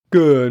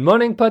Good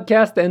morning,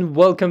 podcast, and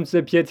welcome to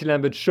the Piety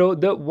Lambert Show,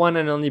 the one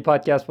and only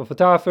podcast for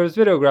photographers,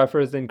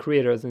 videographers, and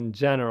creators in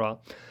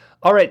general.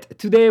 All right,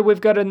 today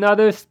we've got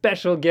another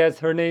special guest.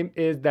 Her name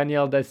is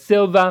Danielle da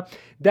Silva.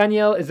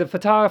 Danielle is a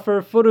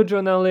photographer,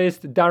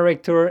 photojournalist,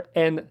 director,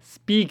 and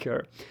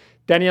speaker.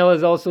 Danielle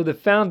is also the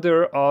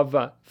founder of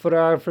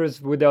Photographers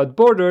Without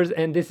Borders,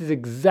 and this is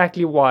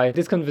exactly why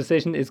this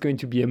conversation is going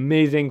to be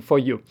amazing for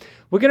you.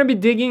 We're going to be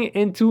digging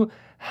into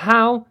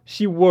how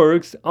she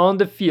works on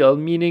the field,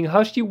 meaning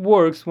how she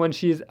works when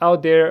she's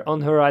out there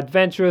on her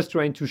adventures,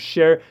 trying to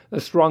share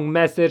a strong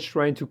message,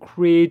 trying to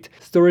create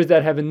stories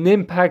that have an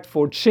impact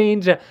for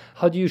change.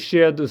 How do you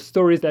share those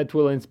stories that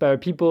will inspire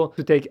people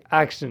to take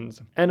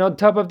actions? And on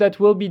top of that,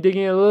 we'll be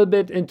digging a little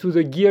bit into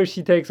the gear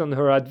she takes on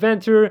her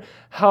adventure,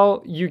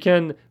 how you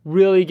can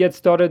really get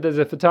started as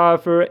a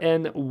photographer,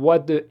 and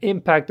what the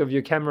impact of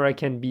your camera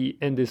can be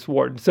in this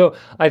world. So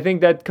I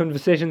think that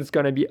conversation is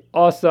going to be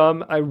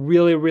awesome. I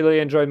really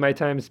enjoyed my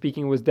time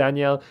speaking with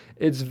Danielle.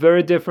 It's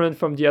very different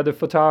from the other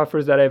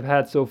photographers that I've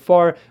had so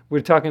far.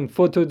 We're talking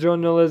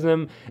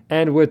photojournalism,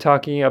 and we're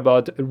talking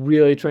about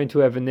really trying to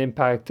have an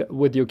impact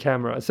with your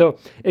camera. So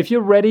if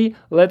you're ready,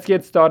 let's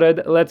get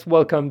started. Let's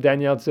welcome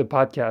Danielle to the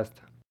podcast.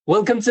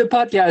 Welcome to the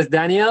podcast,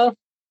 Danielle.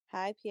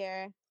 Hi,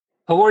 Pierre.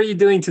 How are you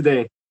doing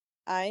today?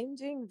 I'm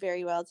doing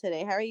very well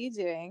today. How are you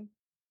doing?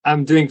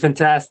 I'm doing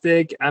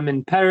fantastic. I'm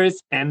in Paris,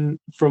 and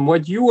from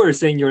what you were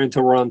saying, you're in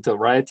Toronto,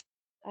 right?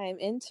 I'm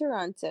in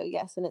Toronto,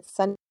 yes, and it's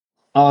sunny.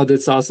 Oh,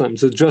 that's awesome.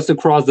 So just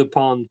across the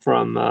pond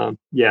from,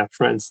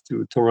 France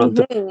to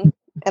Toronto. Mm-hmm.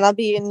 And I'll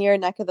be in your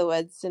neck of the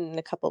woods in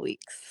a couple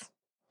weeks.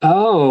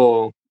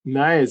 Oh,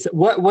 nice.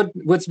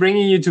 What's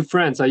bringing you to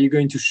France? Are you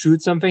going to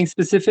shoot something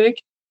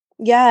specific?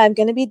 Yeah, I'm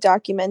going to be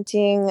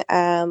documenting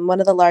one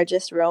of the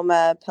largest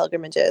Roma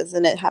pilgrimages,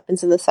 and it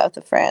happens in the south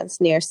of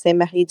France near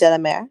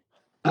Saint-Marie-de-la-Mer.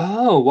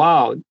 Oh,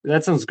 wow.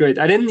 That sounds great.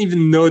 I didn't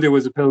even know there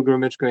was a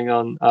pilgrimage going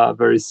on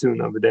very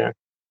soon over there.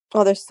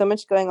 Oh, there's so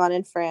much going on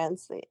in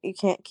France. You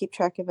can't keep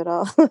track of it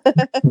all.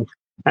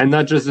 And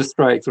not just the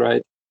strikes,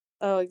 right?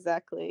 Oh,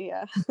 exactly.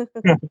 Yeah.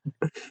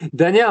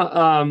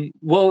 Danielle,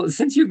 well,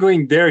 since you're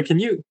going there,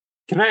 can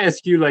I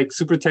ask you, like,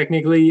 super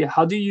technically,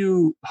 how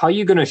are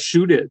you gonna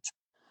shoot it?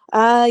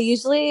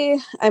 Usually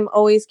I'm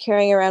always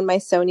carrying around my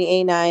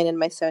Sony A9 and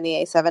my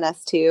Sony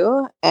A7S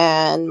II,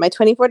 and my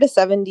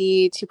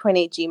 24-70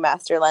 2.8G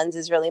master lens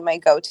is really my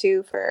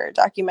go-to for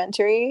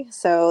documentary.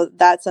 So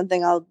that's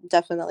something I'll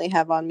definitely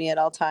have on me at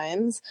all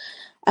times.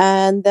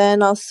 And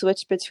then I'll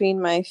switch between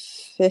my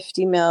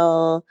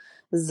 50mm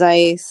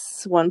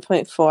Zeiss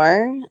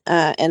 1.4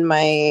 and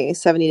my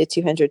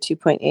 70-200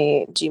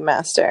 2.8G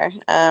master.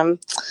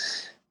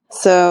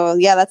 So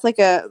yeah, that's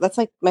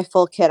like my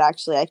full kit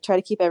actually. I try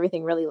to keep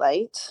everything really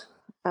light.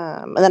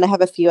 And then I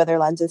have a few other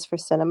lenses for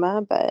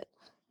cinema, but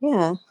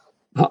yeah.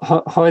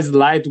 How is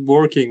light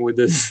working with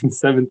this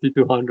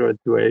 70-100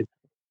 to 8?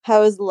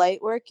 How is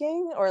light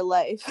working or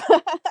life?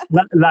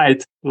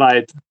 Light.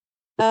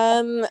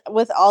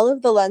 With all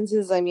of the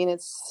lenses, I mean,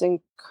 it's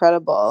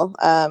incredible.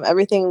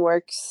 Everything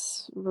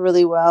works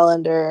really well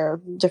under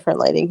different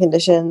lighting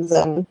conditions,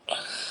 and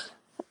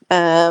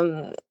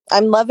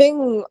I'm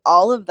loving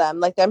all of them.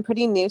 Like, I'm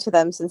pretty new to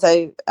them since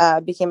I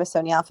became a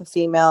Sony Alpha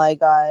female. I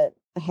got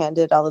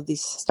handed all of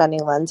these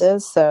stunning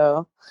lenses.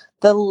 So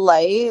the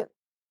light,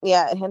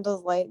 yeah, it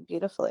handles light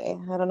beautifully.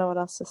 I don't know what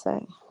else to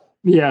say.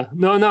 Yeah,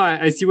 no,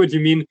 I see what you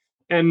mean.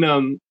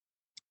 And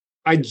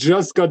I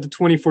just got the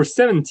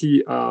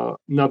 24-70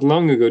 not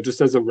long ago, just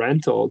as a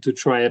rental to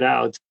try it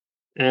out.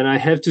 And I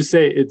have to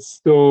say,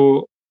 it's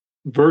so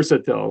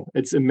versatile.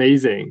 It's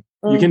amazing.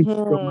 You can do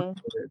so much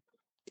with it.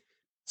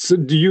 So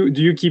do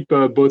you keep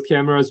both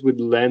cameras with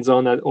lens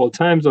on at all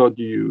times, or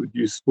do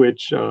you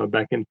switch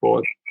back and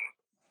forth?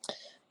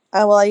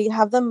 Well, I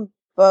have them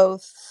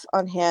both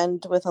on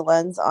hand with a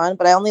lens on,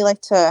 but I only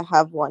like to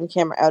have one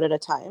camera out at a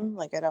time.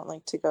 Like, I don't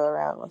like to go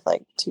around with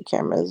like two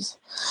cameras,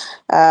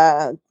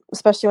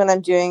 especially when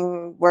I'm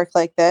doing work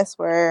like this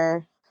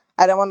where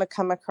I don't want to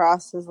come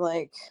across as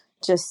like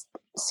just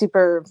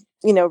super,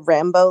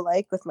 Rambo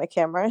like with my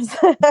cameras.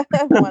 I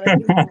want to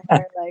be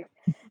more, like,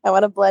 I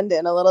want to blend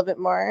in a little bit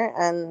more.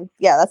 And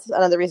yeah, that's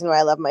another reason why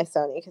I love my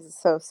Sony, because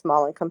it's so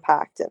small and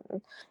compact,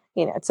 and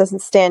it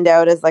doesn't stand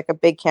out as like a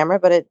big camera,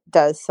 but it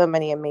does so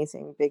many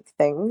amazing big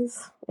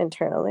things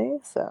internally.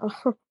 So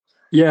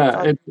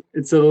Yeah,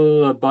 it's a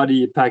little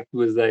body packed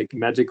with like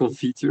magical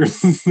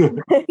features.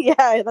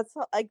 yeah, that's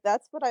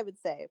what I would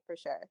say for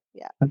sure.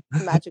 Yeah,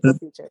 magical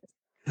features.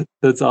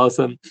 That's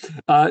awesome.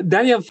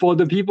 Daniel, for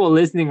the people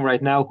listening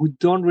right now who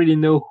don't really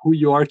know who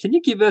you are, can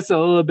you give us a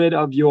little bit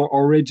of your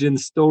origin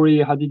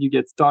story? How did you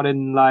get started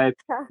in life?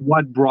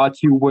 What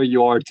brought you where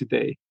you are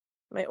today?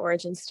 My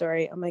origin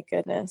story. Oh my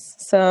goodness.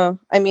 So,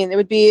 I mean, it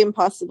would be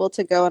impossible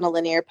to go on a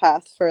linear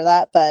path for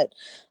that, but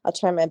I'll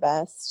try my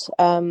best.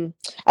 I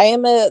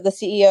am the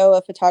CEO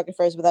of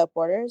Photographers Without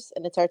Borders,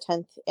 and it's our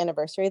 10th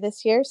anniversary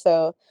this year.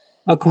 So,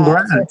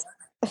 congrats.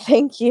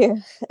 Thank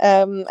you.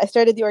 I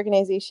started the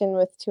organization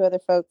with two other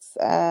folks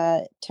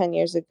 10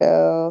 years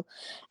ago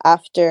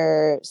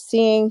after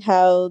seeing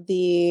how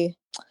the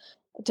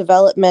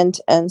development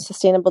and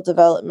sustainable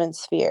development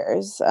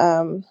spheres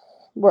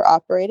we're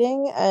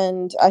operating.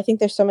 And I think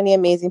there's so many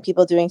amazing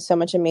people doing so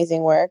much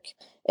amazing work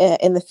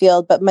in the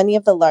field, but many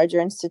of the larger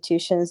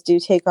institutions do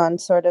take on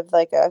sort of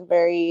like a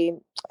very,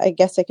 I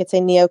guess I could say,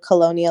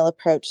 neo-colonial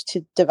approach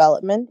to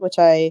development, which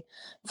I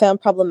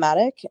found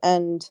problematic.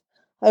 And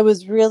I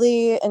was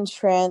really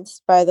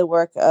entranced by the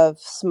work of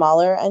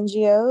smaller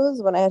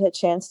NGOs when I had a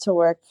chance to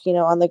work,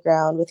 on the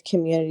ground with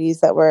communities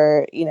that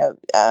were,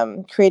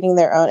 creating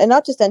their own, and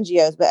not just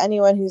NGOs, but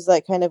anyone who's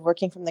like kind of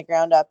working from the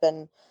ground up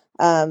and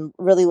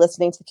really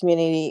listening to the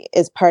community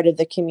is part of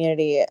the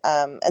community.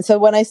 And so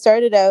when I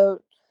started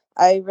out,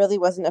 I really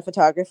wasn't a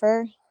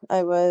photographer.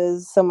 I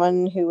was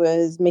someone who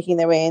was making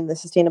their way in the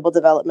sustainable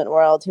development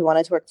world, who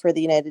wanted to work for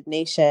the United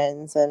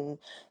Nations and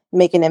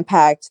make an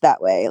impact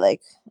that way,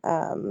 like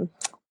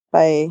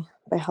by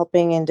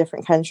helping in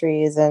different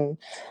countries and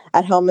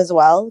at home as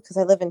well, because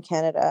I live in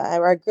Canada. I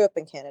grew up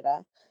in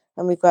Canada,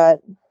 and we've got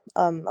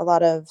a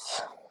lot of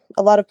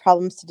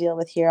problems to deal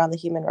with here on the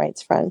human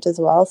rights front as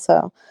well.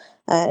 So,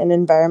 and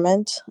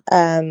environment.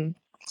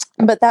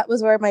 But that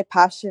was where my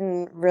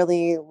passion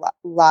really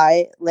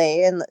lay,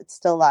 and it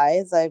still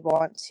lies. I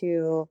want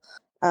to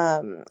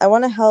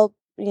help.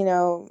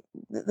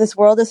 This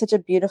world is such a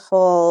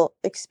beautiful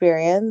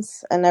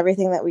experience, and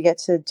everything that we get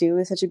to do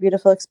is such a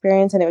beautiful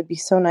experience. And it would be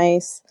so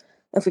nice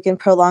if we can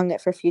prolong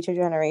it for future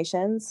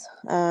generations.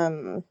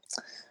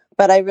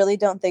 But I really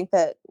don't think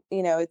that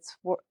it's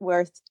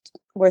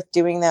worth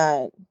doing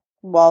that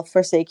while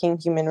forsaking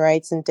human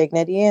rights and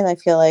dignity. And I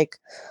feel like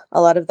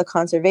a lot of the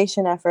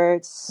conservation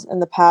efforts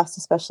in the past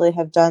especially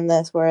have done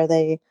this, where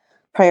they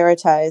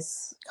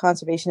prioritize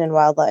conservation and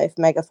wildlife,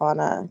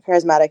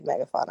 charismatic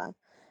megafauna,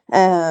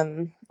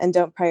 and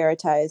don't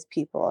prioritize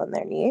people and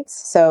their needs.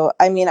 So,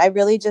 I mean, I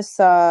really just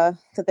saw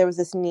that there was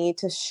this need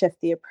to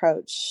shift the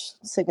approach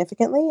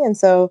significantly. And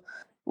so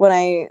when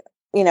I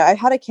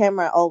had a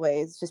camera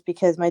always, just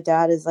because my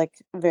dad is like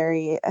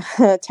very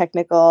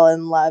technical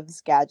and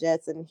loves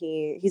gadgets, and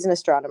he's an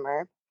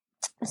astronomer.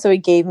 So he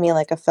gave me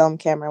like a film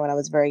camera when I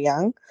was very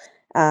young.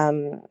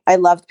 I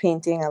loved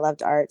painting. I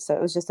loved art. So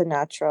it was just a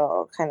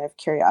natural kind of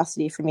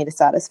curiosity for me to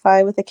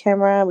satisfy with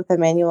a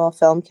manual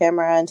film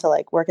camera, and to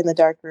like work in the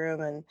dark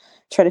room and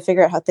try to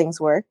figure out how things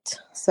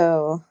worked.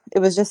 So it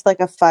was just like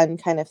a fun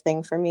kind of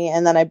thing for me.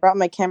 And then I brought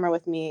my camera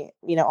with me,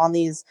 on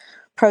these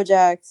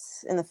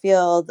projects in the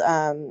field,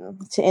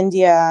 to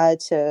India,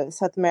 to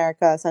South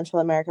America, Central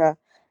America.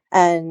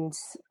 And,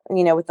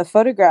 with the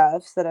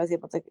photographs that I was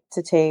able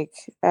to take,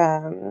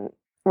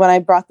 when I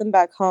brought them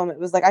back home, it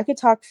was like I could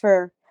talk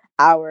for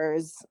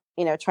hours,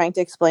 trying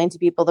to explain to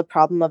people the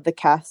problem of the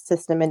caste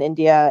system in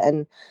India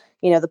and,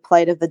 the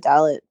plight of the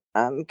Dalit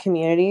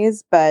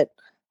communities. But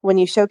when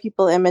you show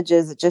people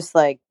images, it just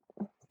like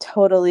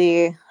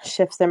totally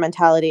shifts their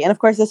mentality. And of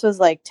course, this was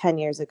like 10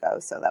 years ago.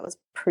 So that was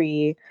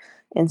pre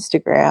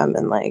Instagram,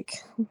 and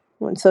like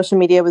when social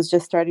media was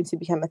just starting to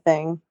become a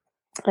thing.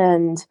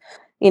 And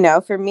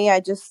for me, I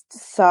just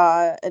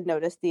saw and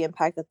noticed the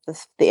impact that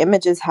the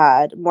images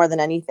had more than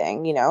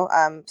anything.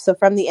 So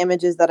from the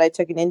images that I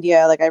took in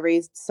India, like I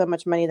raised so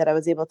much money that I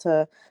was able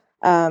to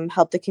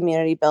help the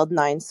community build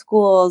 9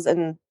 schools.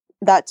 And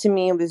that to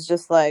me was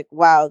just like,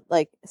 wow,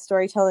 like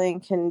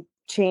storytelling can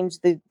change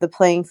the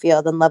playing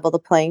field and level the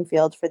playing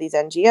field for these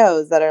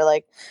NGOs that are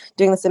like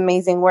doing this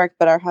amazing work,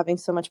 but are having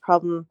so much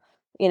problem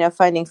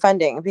finding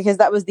funding, because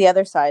that was the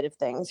other side of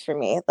things for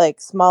me. Like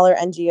smaller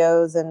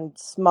NGOs and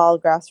small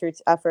grassroots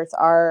efforts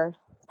are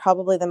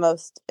probably the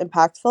most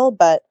impactful,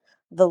 but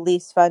the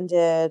least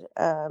funded,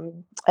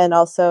 and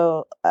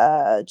also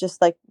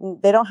just like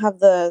they don't have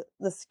the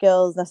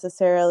skills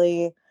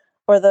necessarily,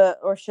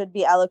 or should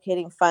be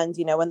allocating funds,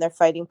 when they're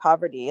fighting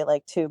poverty,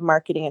 like to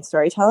marketing and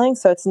storytelling.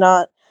 So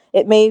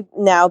it may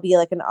now be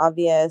like an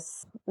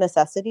obvious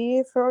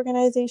necessity for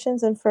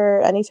organizations and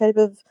for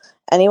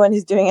anyone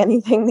who's doing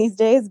anything these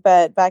days.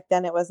 But back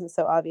then it wasn't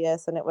so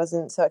obvious and it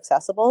wasn't so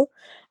accessible.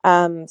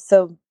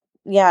 So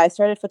yeah, I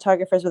started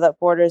Photographers Without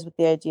Borders with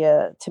the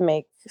idea to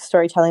make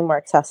storytelling more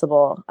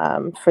accessible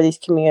for these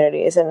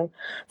communities, and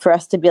for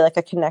us to be like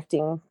a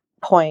connecting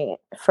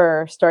point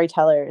for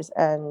storytellers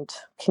and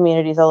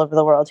communities all over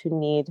the world who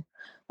need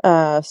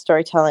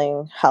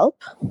storytelling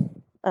help.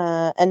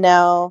 And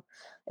now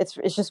it's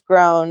just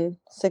grown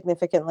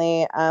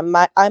significantly.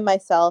 I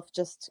myself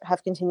just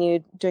have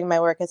continued doing my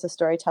work as a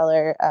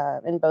storyteller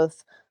in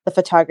both the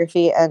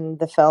photography and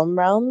the film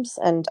realms.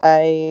 And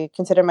I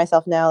consider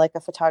myself now like a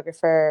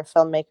photographer,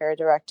 filmmaker,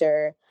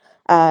 director.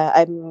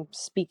 I'm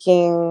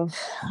speaking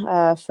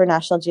for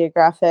National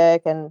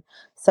Geographic and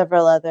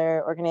several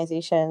other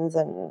organizations.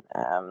 And,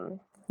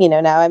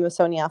 now I'm a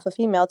Sony Alpha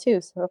female too.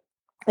 So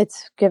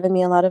it's given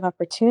me a lot of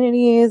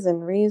opportunities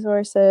and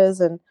resources,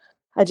 and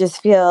I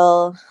just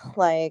feel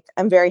like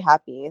I'm very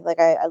happy. Like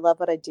I love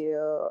what I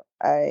do.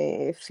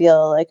 I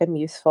feel like I'm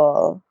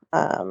useful.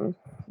 And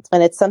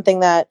it's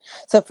something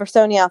so for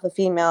Sony Alpha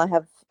Female, I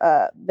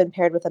have been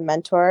paired with a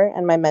mentor,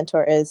 and my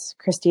mentor is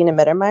Christina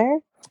Mittermeier,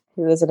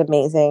 who is an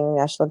amazing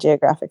National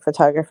Geographic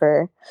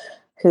photographer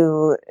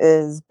who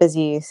is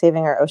busy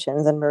saving our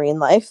oceans and marine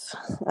life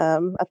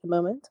at the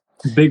moment.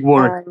 Big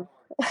work.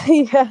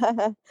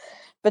 Yeah.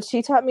 But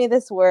she taught me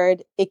this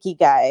word,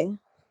 ikigai,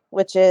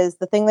 which is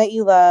the thing that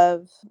you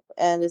love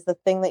and is the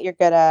thing that you're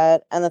good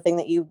at and the thing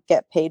that you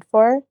get paid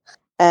for.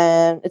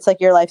 And it's like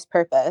your life's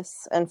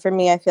purpose. And for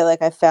me, I feel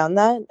like I found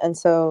that. And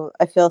so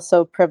I feel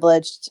so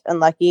privileged and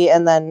lucky.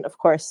 And then, of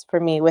course, for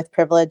me, with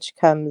privilege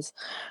comes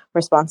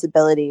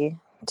responsibility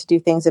to do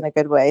things in a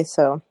good way.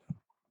 So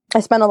I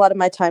spent a lot of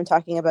my time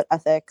talking about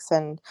ethics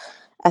in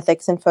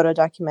photo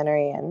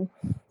documentary. And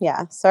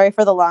yeah, sorry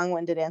for the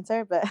long-winded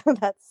answer, but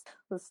that's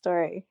the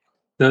story.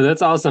 No,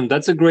 that's awesome.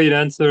 That's a great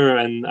answer.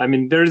 And I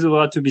mean, there's a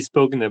lot to be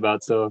spoken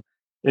about. So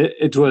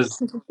it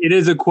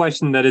is a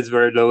question that is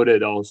very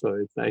loaded also.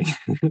 It's like,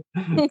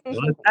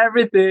 what's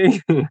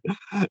everything?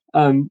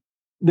 um,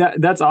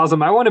 that's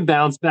awesome. I want to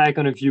bounce back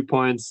on a few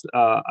points.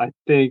 I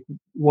think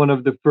one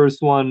of the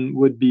first one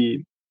would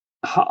be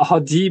how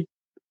deep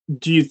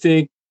do you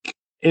think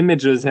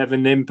images have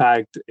an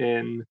impact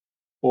in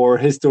or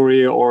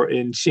history or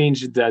in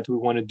changes that we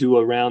want to do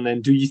around?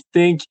 And do you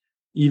think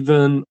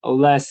even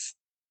less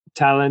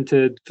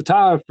talented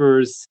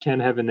photographers can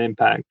have an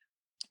impact?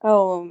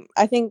 Oh,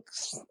 I think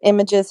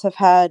images have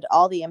had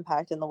all the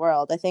impact in the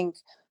world. I think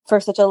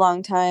for such a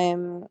long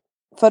time,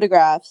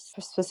 photographs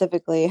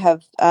specifically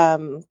have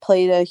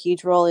played a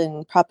huge role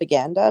in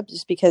propaganda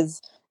just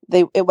because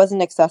it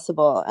wasn't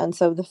accessible. And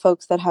so the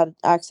folks that had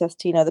access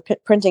to, the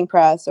printing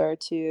press or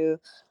to,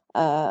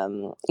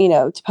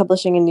 to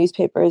publishing in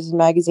newspapers and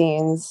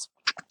magazines,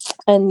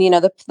 and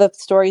the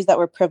stories that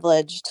were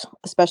privileged,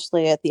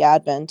 especially at the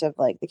advent of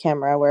like the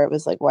camera where it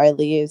was like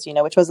widely used,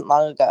 which wasn't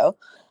long ago.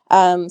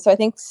 So I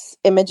think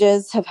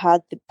images have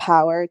had the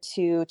power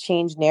to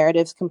change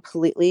narratives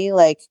completely,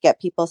 like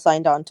get people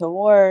signed on to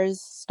wars,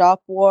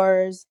 stop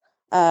wars,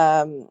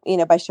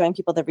 by showing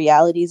people the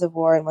realities of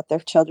war and what their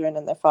children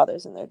and their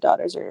fathers and their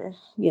daughters are,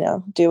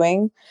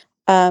 doing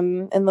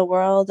in the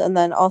world. And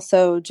then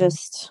also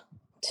just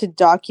to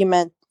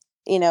document,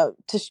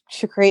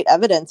 to create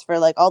evidence for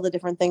like all the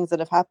different things that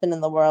have happened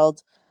in the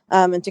world,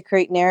 and to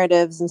create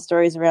narratives and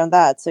stories around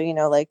that. So,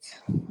 like,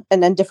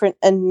 and then different,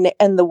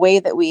 and the way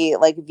that we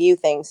like view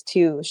things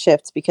too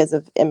shifts because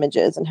of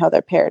images and how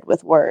they're paired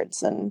with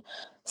words. And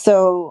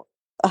so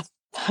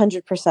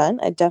 100%,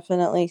 I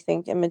definitely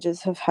think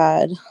images have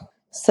had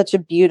such a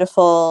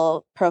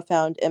beautiful,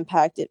 profound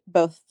impact,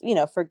 both,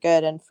 for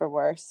good and for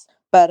worse.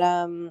 But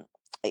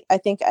I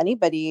think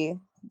anybody,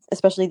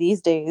 especially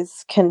these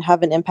days, can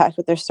have an impact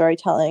with their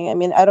storytelling. I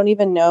mean, I don't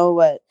even know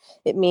what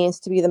it means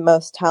to be the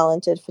most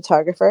talented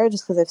photographer,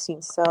 just because I've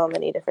seen so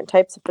many different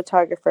types of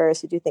photographers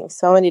who do things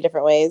so many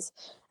different ways.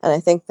 And I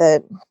think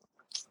that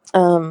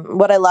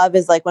what I love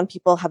is like when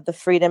people have the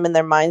freedom in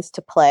their minds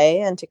to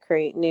play and to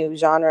create new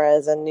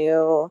genres and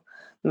new,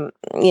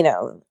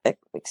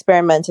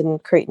 experiment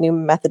and create new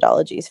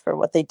methodologies for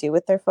what they do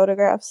with their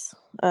photographs.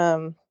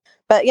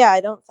 But yeah,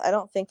 I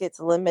don't think it's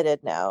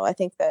limited now. I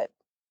think that,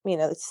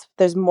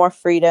 there's more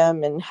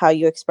freedom in how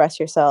you express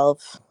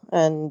yourself.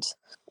 And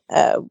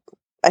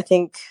I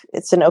think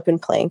it's an open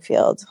playing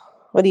field.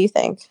 What do you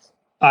think?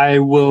 I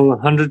will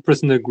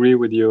 100% agree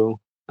with you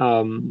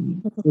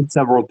in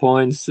several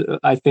points.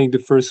 I think the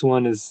first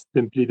one is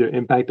simply the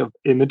impact of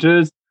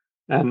images,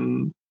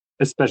 and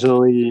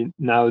especially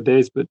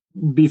nowadays, but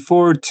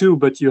before too,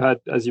 but you had,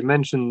 as you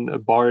mentioned, a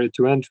barrier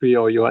to entry,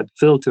 or you had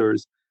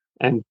filters,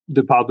 and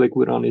the public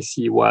would only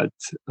see what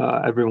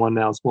everyone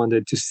else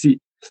wanted to see,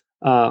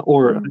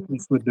 or at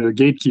least what the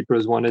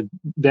gatekeepers wanted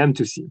them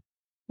to see.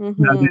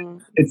 Now,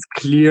 it's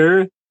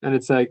clear, and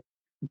it's like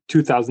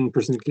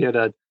 2000% clear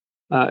that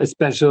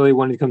especially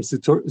when it comes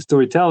to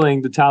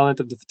storytelling, the talent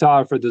of the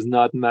photographer does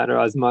not matter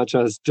as much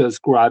as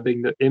just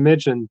grabbing the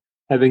image and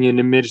having an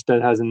image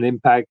that has an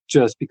impact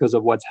just because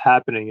of what's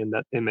happening in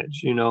that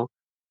image,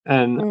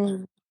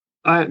 And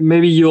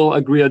maybe you'll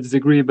agree or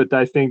disagree, but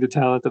I think the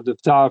talent of the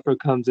photographer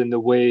comes in the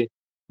way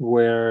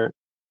where,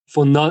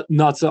 for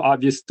not so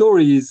obvious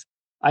stories,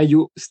 are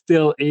you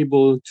still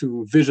able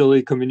to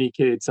visually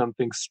communicate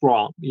something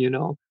strong?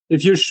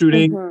 If you're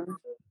shooting,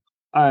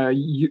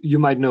 you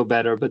might know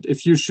better, but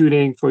if you're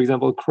shooting, for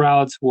example,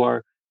 crowds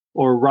or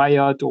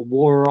riot or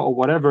war or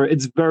whatever,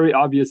 it's very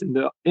obvious in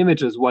the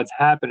images what's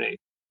happening.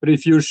 But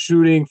if you're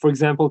shooting, for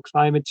example,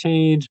 climate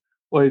change,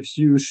 or if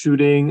you're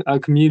shooting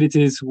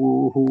communities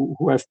who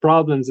have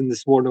problems in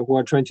this world or who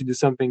are trying to do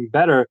something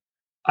better,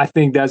 I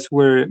think that's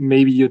where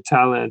maybe your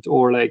talent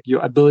or like your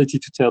ability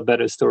to tell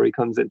better story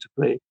comes into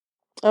play.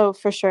 Oh,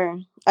 for sure.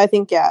 I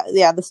think,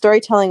 yeah, the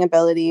storytelling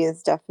ability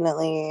is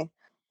definitely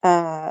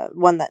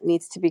one that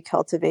needs to be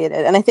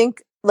cultivated. And I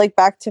think, like,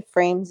 back to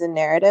frames and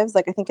narratives,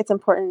 like, I think it's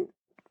important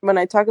when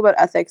I talk about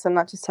ethics, I'm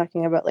not just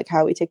talking about like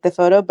how we take the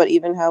photo, but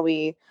even how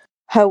we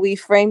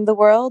frame the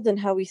world and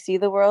how we see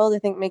the world, I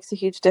think makes a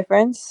huge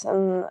difference.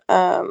 And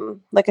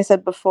like I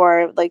said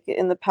before, like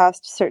in the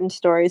past, certain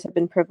stories have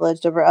been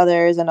privileged over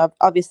others, and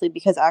obviously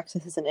because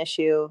access is an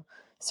issue,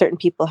 certain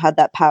people had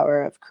that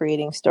power of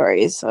creating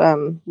stories,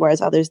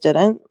 whereas others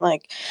didn't.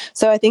 Like,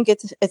 so I think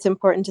it's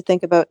important to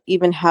think about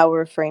even how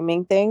we're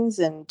framing things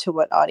and to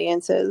what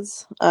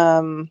audiences.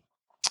 And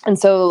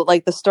so,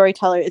 like, the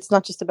storyteller, it's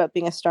not just about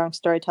being a strong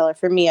storyteller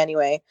for me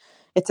anyway.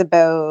 It's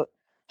about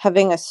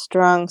having a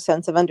strong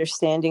sense of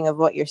understanding of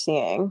what you're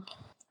seeing.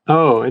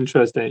 Oh,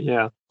 interesting.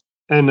 Yeah.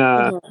 And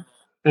Mhm.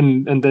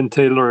 and then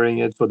tailoring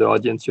it for the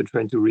audience you're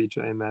trying to reach,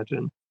 I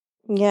imagine.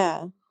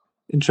 Yeah.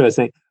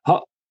 Interesting.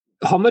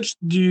 How much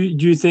do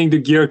you think the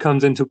gear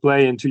comes into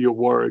play into your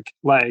work?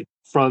 Like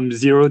from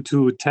 0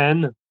 to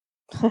 10?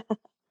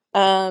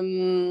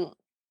 um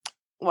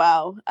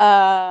wow.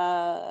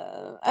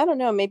 I don't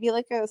know, maybe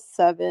like a I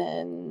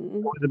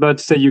 7. was about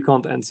to say you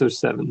can't answer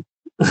 7.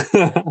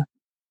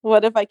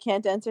 What if I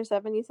can't answer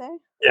 7, you say?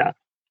 Yeah.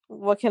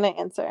 What can I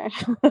answer?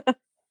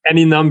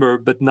 Any number,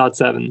 but not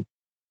 7.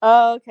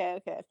 Oh,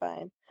 okay,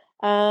 fine.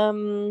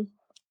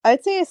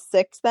 I'd say a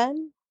 6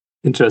 then.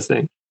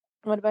 Interesting.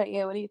 What about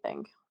you? What do you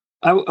think?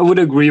 I would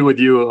agree with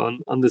you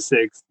on the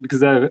 6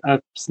 because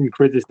I've seen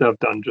crazy stuff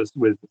done just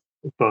with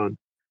the phone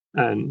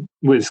and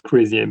with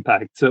crazy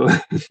impact. So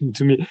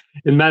to me,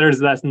 it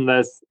matters less and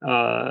less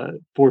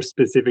for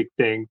specific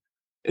things.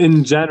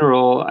 In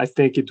general, I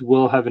think it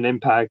will have an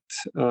impact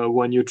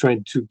when you're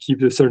trying to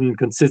keep a certain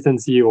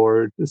consistency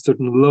or a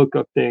certain look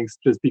of things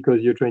just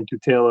because you're trying to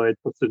tailor it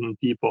for certain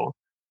people.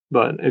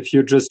 But if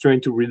you're just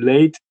trying to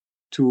relate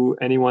to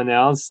anyone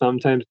else,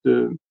 sometimes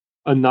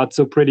a not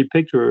so pretty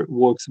picture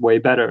works way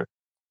better.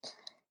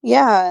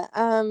 Yeah,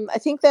 I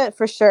think that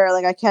for sure,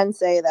 like, I can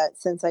say that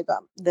since I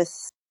got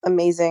this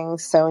amazing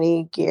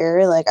Sony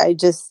gear, like,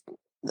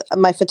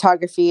 my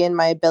photography and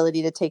my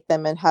ability to take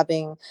them and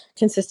having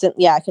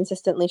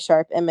consistently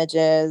sharp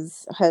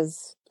images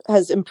has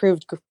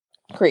improved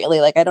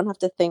greatly. Like, I don't have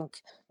to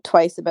think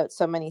twice about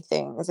so many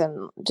things,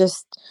 and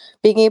just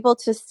being able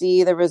to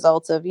see the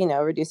results of,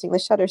 reducing the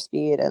shutter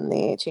speed and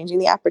the changing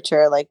the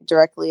aperture, like,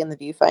 directly in the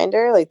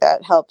viewfinder, like,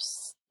 that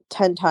helps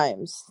 10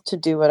 times to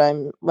do what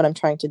I'm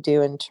trying to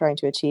do and trying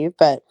to achieve.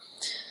 But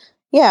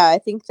yeah, I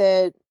think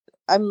that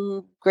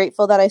I'm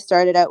grateful that I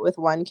started out with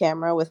one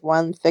camera with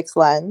one fixed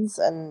lens,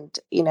 and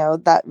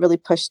that really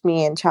pushed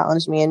me and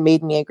challenged me and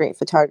made me a great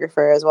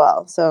photographer as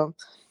well. So,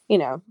 you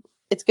know,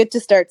 it's good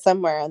to start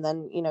somewhere and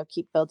then,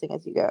 keep building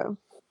as you go.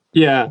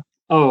 Yeah.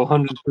 Oh,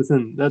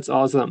 100%. That's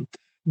awesome.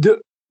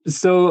 Do,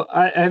 so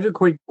I have a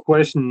quick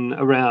question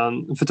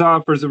around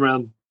photographers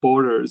around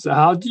borders.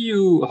 How do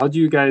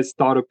you guys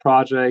start a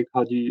project?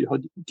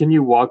 Can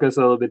you walk us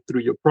a little bit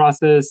through your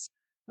process?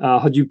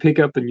 How do you pick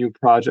up a new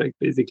project,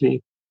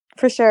 basically?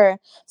 For sure.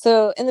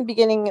 So in the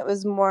beginning, it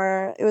was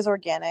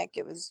organic.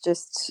 It was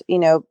just,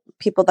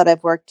 people that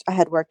I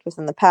had worked with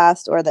in the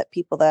past, or that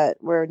people that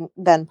were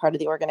then part of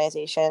the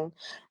organization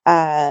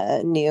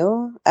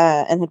knew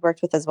and had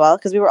worked with as well.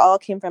 Because we were all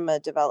came from a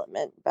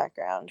development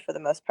background for the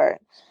most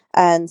part.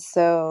 And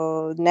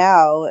so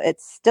now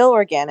it's still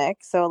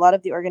organic. So a lot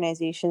of the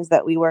organizations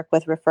that we work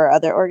with refer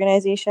other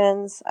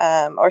organizations,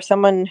 or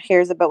someone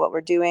hears about what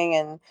we're doing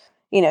and,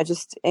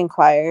 just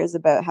inquires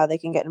about how they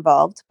can get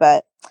involved.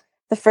 But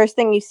the first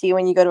thing you see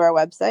when you go to our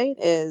website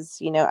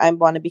is, I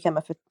want to become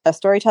a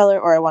storyteller,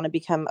 or I want to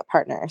become a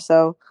partner.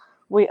 So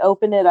we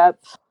open it up.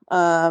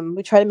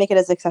 We try to make it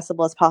as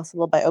accessible as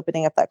possible by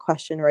opening up that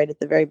question right at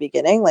the very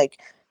beginning.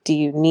 Like, do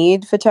you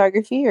need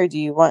photography, or do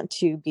you want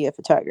to be a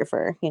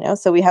photographer?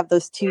 So we have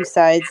those two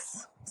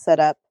sides set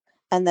up.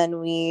 And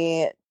then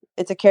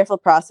it's a careful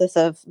process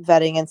of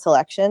vetting and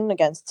selection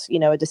against,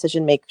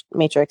 a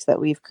matrix that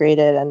we've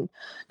created and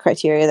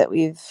criteria that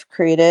we've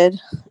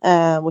created,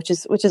 which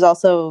is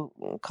also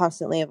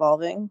constantly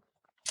evolving,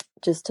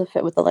 just to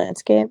fit with the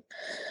landscape.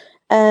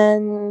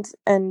 And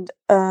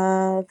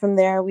from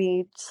there,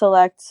 we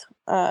select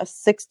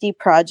 60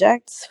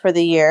 projects for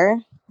the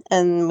year,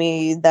 and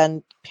we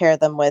then pair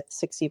them with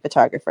 60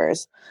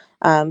 photographers.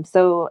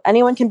 So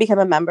anyone can become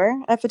a member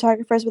of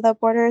Photographers Without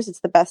Borders.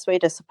 It's the best way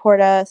to support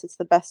us. It's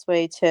the best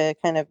way to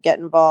kind of get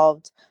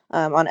involved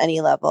on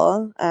any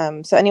level.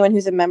 So anyone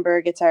who's a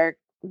member gets our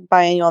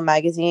biannual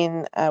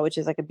magazine, which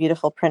is like a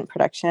beautiful print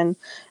production.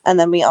 And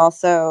then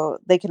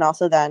they can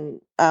also then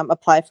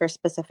apply for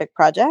specific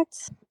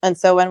projects. And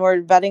so when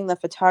we're vetting the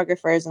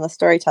photographers and the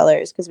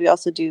storytellers, because we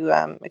also do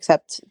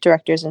accept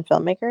directors and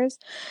filmmakers,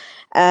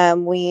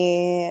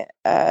 we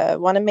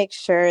want to make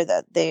sure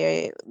that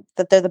they're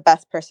the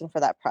best person for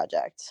that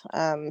project.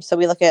 So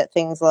we look at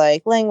things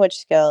like language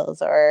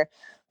skills or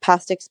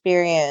past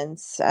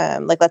experience.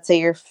 Like, let's say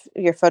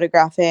you're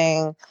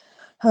photographing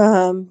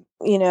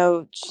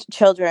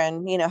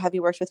children, have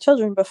you worked with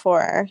children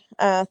before?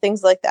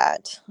 Things like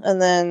that. And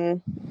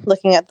then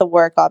looking at the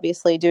work,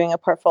 obviously doing a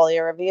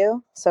portfolio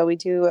review. So we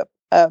do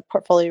a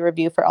portfolio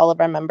review for all of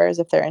our members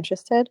if they're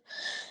interested,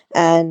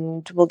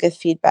 and we'll give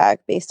feedback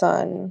based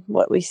on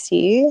what we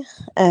see.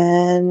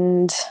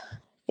 And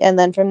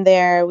then from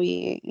there,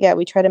 we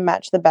try to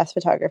match the best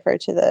photographer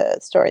to the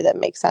story that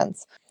makes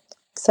sense.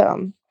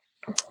 So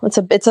it's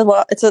a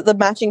lot. The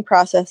matching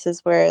process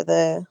is where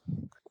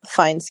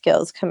fine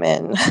skills come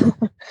in.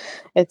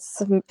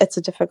 It's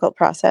a difficult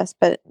process,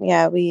 but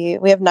yeah, we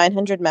have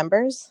 900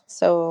 members,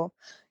 so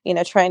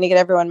trying to get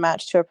everyone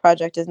matched to a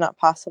project is not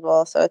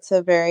possible. So it's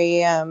a very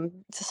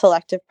it's a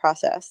selective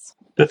process.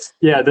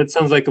 That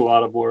sounds like a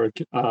lot of work.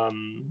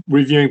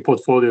 Reviewing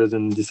portfolios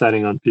and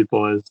deciding on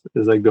people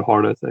is like the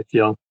hardest, I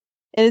feel.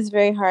 It is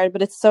very hard,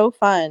 but it's so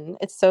fun.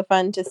 It's so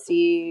fun to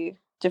see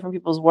different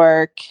people's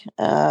work.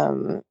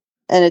 And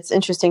it's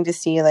interesting to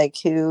see like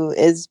who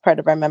is part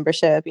of our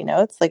membership.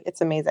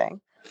 It's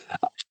amazing.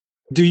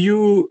 Do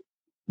you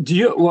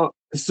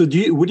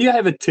would you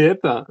have a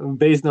tip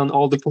based on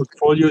all the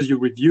portfolios you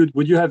reviewed?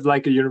 Would you have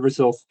like a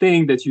universal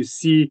thing that you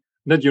see,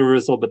 not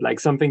universal, but like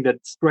something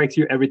that strikes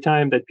you every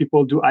time that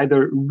people do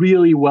either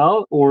really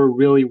well or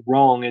really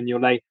wrong, and you're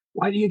like,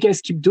 why do you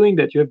guys keep doing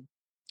that? You have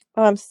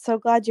Oh, I'm so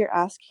glad you're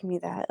asking me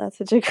that. That's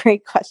such a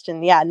great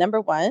question. Yeah,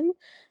 number one,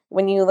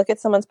 when you look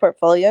at someone's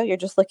portfolio, you're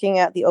just looking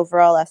at the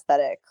overall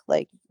aesthetic.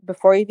 Like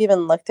before you've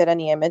even looked at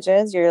any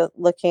images, you're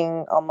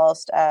looking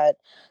almost at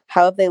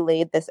how have they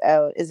laid this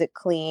out? Is it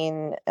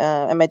clean?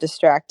 Am I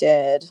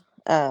distracted?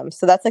 So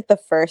that's like the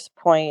first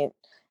point,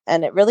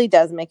 and it really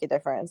does make a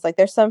difference. Like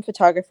there's some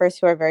photographers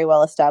who are very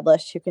well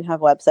established who can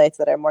have websites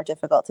that are more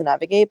difficult to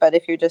navigate, but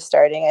if you're just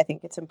starting, I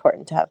think it's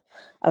important to have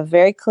a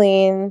very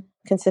clean,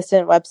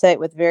 consistent website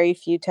with very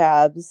few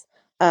tabs,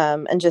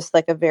 and just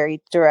like a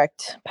very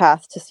direct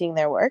path to seeing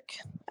their work.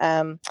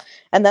 And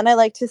then I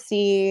like to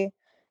see,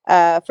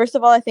 first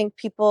of all, I think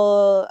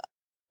people,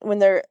 when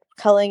they're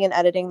culling and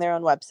editing their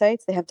own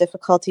websites, they have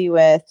difficulty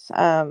with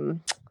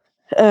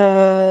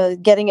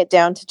getting it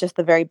down to just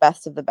the very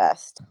best of the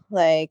best.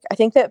 Like I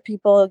think that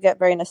people get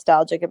very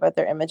nostalgic about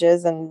their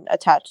images and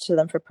attach to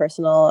them for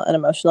personal and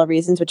emotional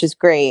reasons, which is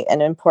great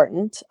and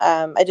important.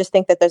 I just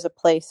think that there's a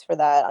place for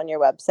that on your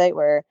website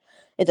where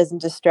it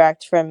doesn't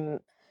distract from,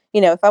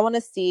 if I want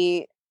to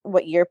see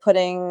what you're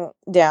putting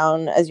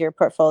down as your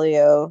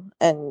portfolio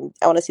and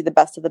I want to see the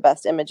best of the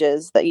best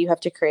images that you have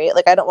to create.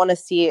 Like I don't want to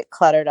see it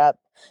cluttered up,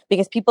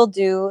 because people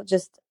do,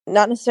 just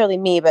not necessarily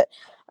me, but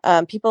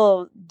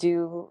people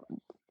do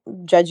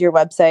judge your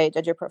website,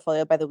 judge your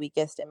portfolio by the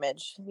weakest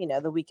image,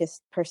 the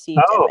weakest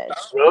perceived image.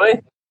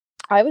 Really?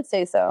 I would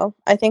say so.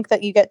 I think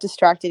that you get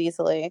distracted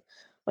easily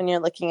when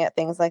you're looking at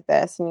things like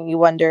this, and you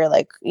wonder,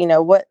 like,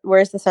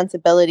 where's the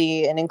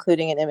sensibility in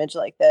including an image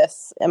like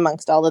this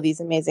amongst all of these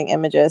amazing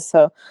images?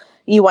 So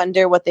you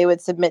wonder what they would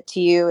submit to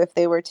you if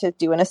they were to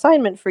do an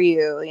assignment for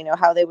you,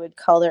 how they would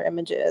cull their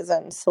images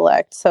and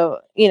select. So,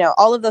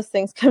 all of those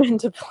things come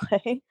into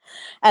play.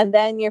 And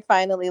then you're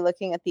finally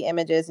looking at the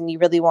images and you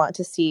really want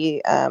to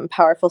see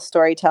powerful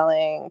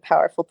storytelling,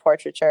 powerful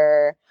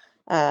portraiture,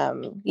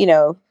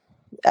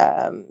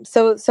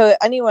 so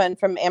anyone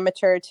from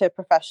amateur to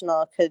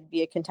professional could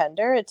be a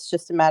contender. It's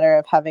just a matter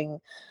of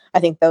having, I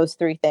think, those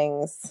three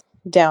things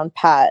down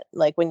pat,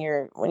 like when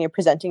you're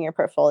presenting your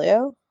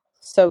portfolio.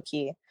 So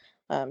key.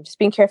 Just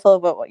being careful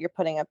about what you're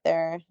putting up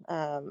there.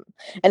 And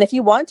if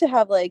you want to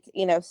have like,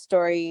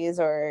 stories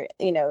or,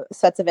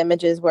 sets of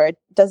images where it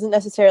doesn't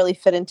necessarily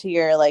fit into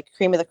your like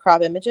cream of the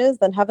crop images,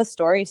 then have a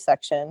story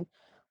section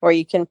where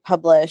you can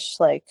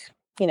publish like,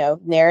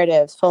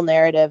 narratives, full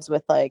narratives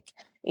with like,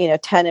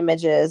 10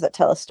 images that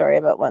tell a story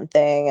about one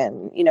thing,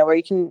 and, where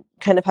you can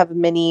kind of have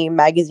mini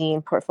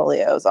magazine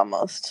portfolios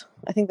almost.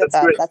 I think that's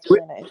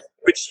really nice.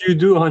 Which you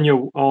do on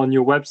your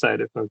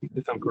website,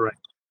 if I'm correct.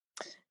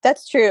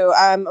 That's true.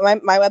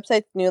 My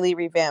website's newly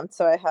revamped,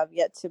 so I have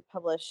yet to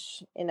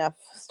publish enough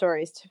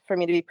stories for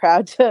me to be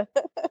proud to.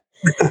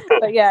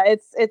 But yeah,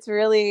 it's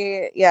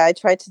really, I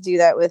tried to do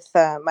that with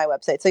my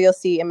website. So you'll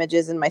see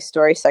images in my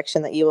story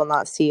section that you will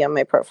not see on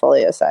my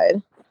portfolio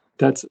side.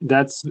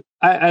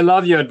 I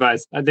love your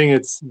advice. I think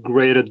it's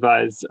great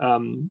advice.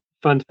 Fun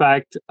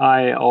fact,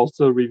 I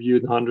also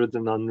reviewed hundreds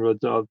and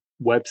hundreds of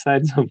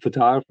websites of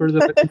photographers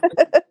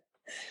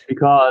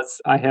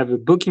because I have a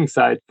booking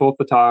site for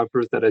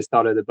photographers that I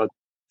started about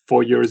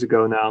 4 years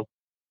ago now.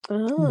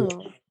 Oh.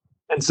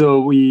 And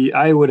so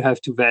I would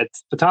have to vet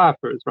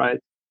photographers, right?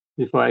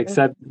 Before I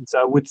accept.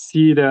 So I would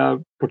see their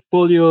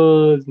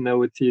portfolios and I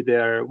would see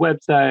their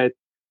website.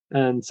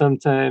 And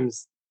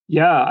sometimes,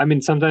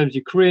 sometimes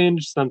you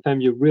cringe,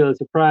 sometimes you're really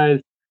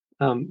surprised.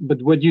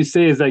 But what you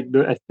say is like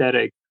the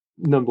aesthetic,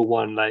 number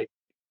one, like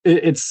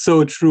it's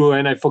so true.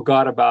 And I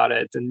forgot about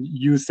it. And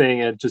you saying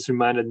it just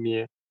reminded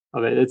me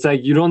of it. It's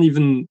like you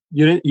didn't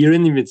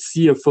even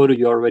see a photo,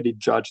 you already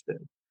judged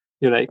it.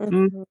 You're like,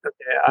 okay,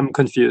 I'm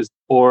confused.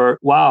 Or,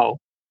 wow,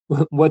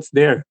 what's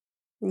there?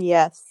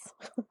 Yes.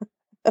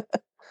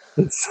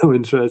 That's so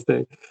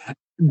interesting.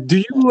 Do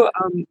you,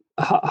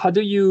 how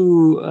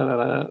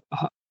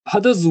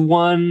does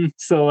one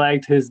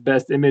select his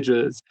best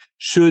images?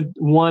 Should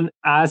one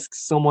ask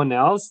someone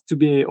else to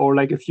be, or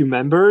like a few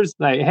members,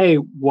 like, hey,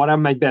 what are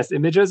my best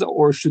images?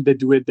 Or should they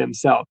do it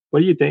themselves?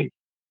 What do you think?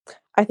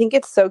 I think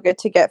it's so good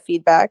to get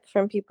feedback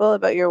from people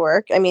about your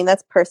work. I mean,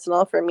 that's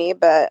personal for me,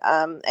 but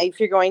if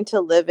you're going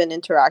to live and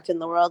interact in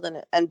the world,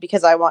 and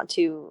because I want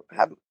to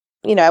have,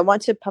 I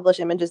want to publish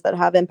images that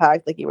have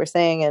impact, like you were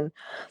saying, and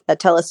that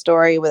tell a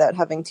story without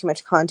having too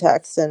much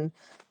context. And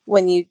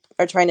when you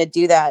are trying to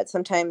do that,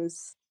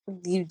 sometimes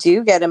you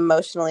do get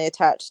emotionally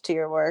attached to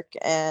your work,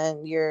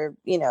 and you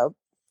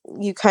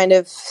kind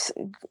of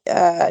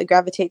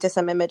gravitate to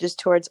some images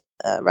towards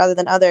rather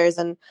than others.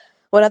 And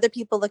when other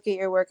people look at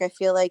your work, I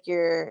feel like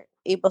you're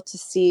able to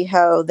see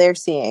how they're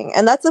seeing,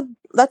 and that's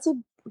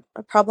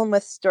a problem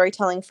with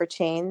storytelling for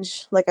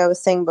change. Like I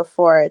was saying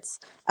before, it's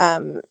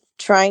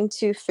trying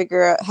to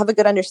have a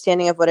good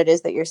understanding of what it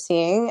is that you're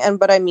seeing.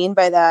 And what I mean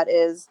by that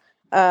is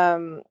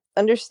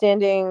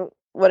understanding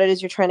what it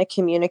is you're trying to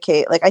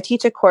communicate. Like I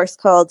teach a course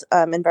called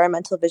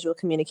environmental visual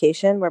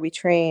communication, where we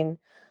train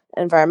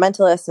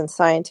environmentalists and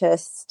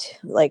scientists,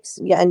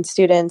 and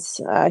students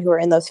who are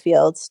in those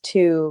fields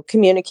to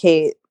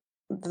communicate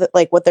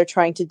like what they're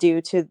trying to do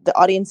to the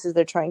audiences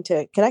they're trying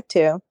to connect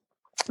to.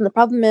 And the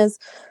problem is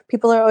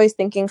people are always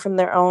thinking from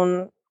their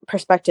own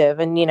perspective.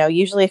 And,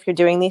 usually if you're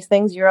doing these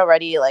things, you're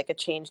already like a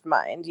changed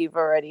mind. You've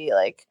already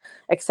like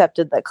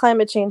accepted that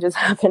climate change is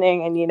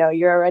happening, and,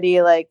 you're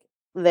already like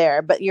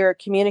there, but you're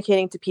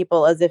communicating to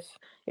people as if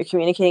you're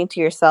communicating to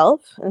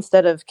yourself,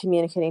 instead of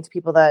communicating to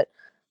people that,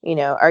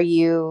 are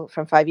you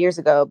from 5 years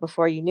ago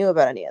before you knew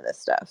about any of this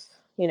stuff.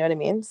 You know what I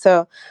mean?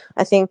 So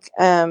I think,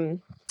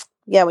 when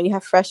you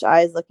have fresh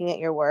eyes looking at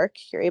your work,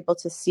 you're able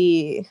to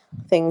see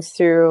things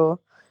through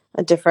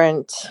a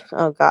different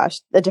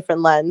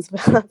lens.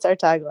 That's our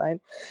tagline.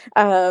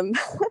 um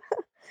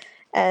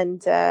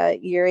and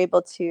you're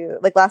able to,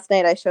 like, last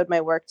night I showed my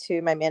work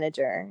to my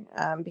manager,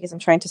 because I'm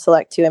trying to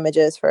select 2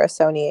 images for a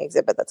Sony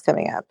exhibit that's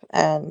coming up,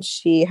 and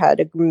she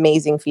had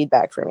amazing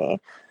feedback for me.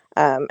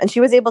 And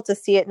she was able to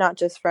see it not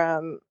just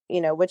from,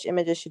 which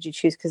images should you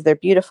choose because they're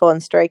beautiful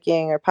and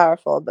striking or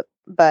powerful,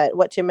 but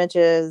which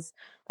images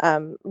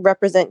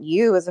represent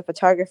you as a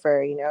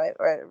photographer,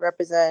 or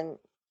represent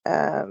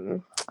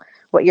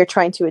what you're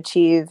trying to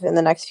achieve in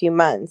the next few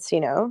months,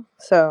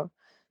 So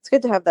it's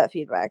good to have that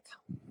feedback.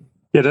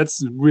 Yeah,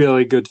 that's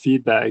really good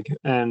feedback.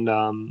 And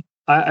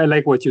I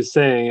like what you're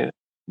saying,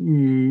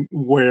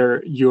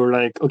 where you're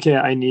like, okay,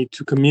 I need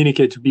to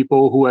communicate to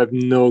people who have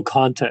no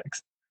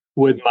context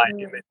with my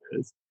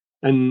images.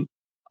 And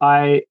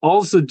I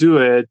also do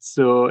it.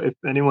 So if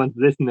anyone's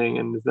listening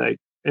and is like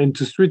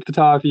into street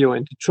photography or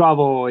into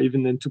travel or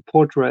even into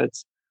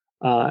portraits,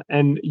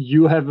 and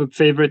you have a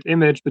favorite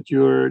image, but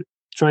you're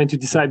trying to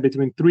decide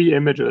between 3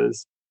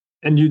 images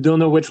and you don't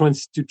know which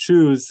ones to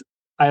choose,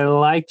 I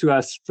like to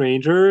ask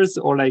strangers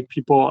or like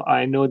people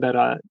I know that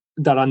are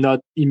not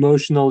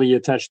emotionally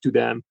attached to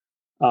them,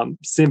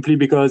 simply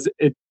because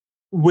it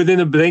within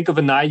a blink of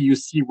an eye you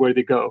see where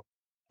they go,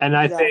 and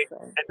I think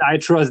Exactly. and I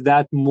trust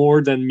that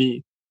more than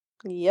me.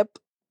 Yep.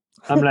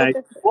 I'm like,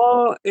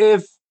 well,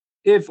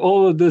 if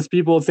all of those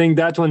people think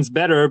that one's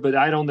better, but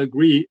I don't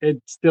agree,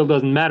 it still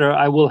doesn't matter.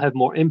 I will have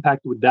more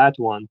impact with that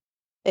one.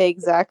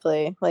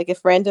 Exactly. Like if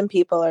random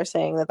people are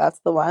saying that that's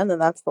the one, then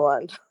that's the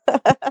one.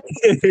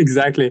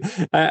 Exactly.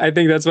 I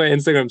think that's why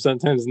Instagram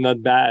sometimes is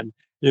not bad.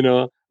 You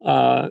know,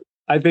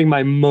 I think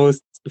my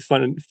most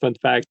fun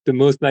fact, the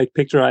most like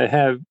picture I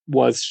have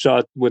was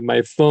shot with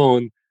my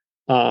phone,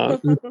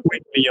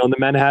 quickly on the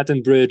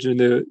Manhattan Bridge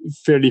in a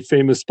fairly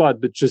famous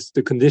spot, but just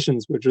the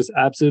conditions were just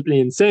absolutely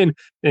insane,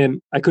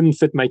 and I couldn't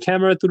fit my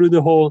camera through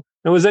the hole.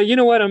 I was like, you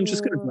know what? I'm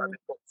just gonna grab it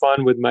for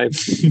fun with my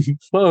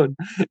phone,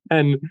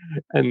 and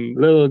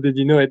little did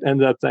you know it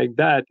ended up like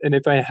that. And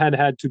if I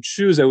had to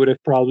choose, I would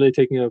have probably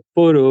taken a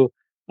photo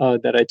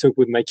that I took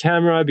with my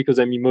camera because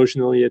I'm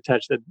emotionally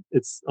attached that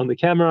it's on the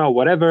camera or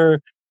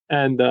whatever.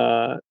 And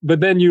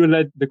but then you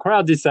let the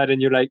crowd decide,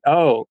 and you're like,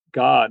 oh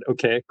God,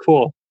 okay,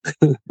 cool.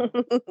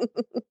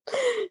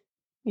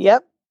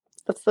 Yep.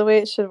 That's the way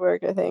it should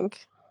work, I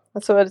think.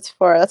 That's what it's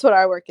for. That's what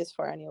our work is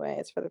for anyway.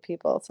 It's for the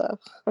people. So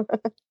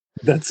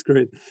That's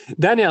great.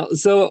 Danielle,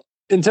 so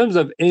in terms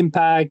of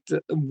impact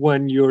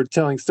when you're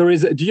telling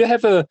stories, do you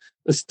have a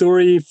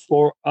story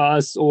for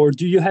us, or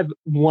do you have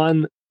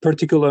one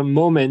particular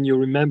moment you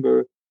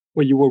remember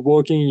where you were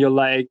working, you're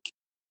like,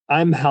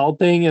 I'm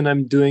helping and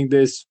I'm doing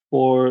this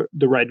for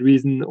the right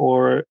reason,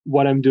 or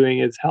what I'm doing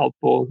is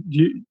helpful?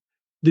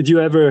 Did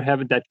you ever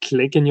have that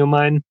click in your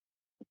mind?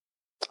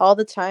 all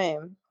the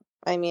time.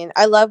 I mean,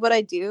 I love what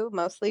I do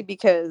mostly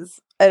because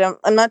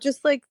I'm not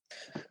just like,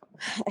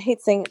 I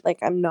hate saying like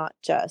I'm not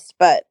just,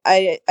 but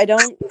I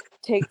don't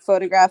take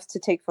photographs to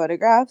take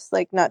photographs,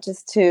 like not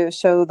just to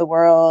show the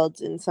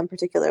world in some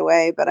particular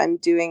way, but I'm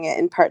doing it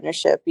in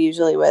partnership,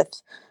 usually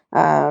with,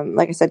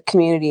 like I said,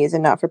 communities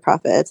and not for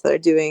profits that are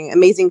doing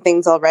amazing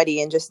things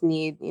already and just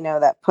need,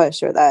 that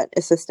push or that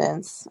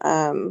assistance,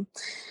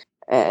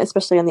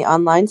 especially in the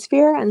online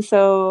sphere. And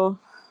so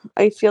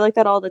I feel like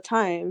that all the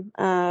time.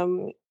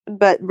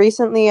 But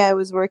recently I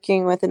was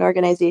working with an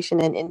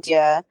organization in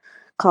India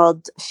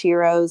called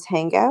Shiro's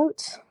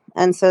Hangout.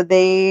 And so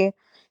they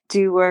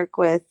do work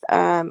with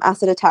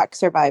acid attack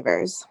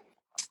survivors.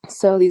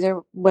 So these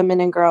are women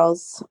and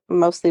girls,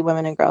 mostly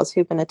women and girls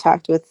who've been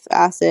attacked with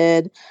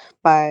acid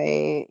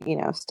by,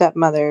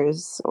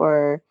 stepmothers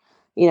or,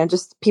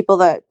 just people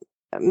that,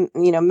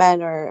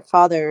 men or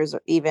fathers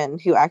even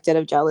who act out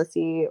of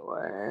jealousy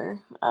or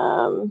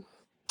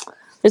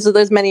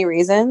There's many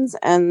reasons,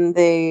 and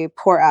they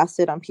pour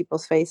acid on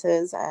people's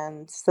faces,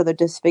 and so they're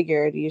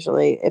disfigured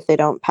usually if they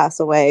don't pass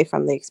away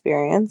from the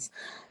experience.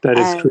 That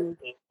is true.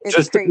 And it's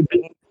Just,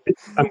 crazy.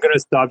 I'm gonna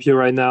stop you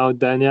right now,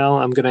 Danielle.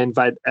 I'm gonna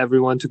invite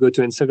everyone to go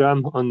to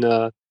Instagram on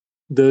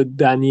the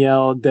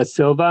Danielle De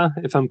Silva,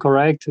 if I'm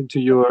correct, to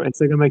your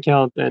Instagram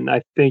account. And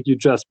I think you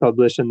just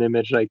published an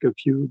image like a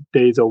few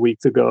days or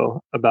weeks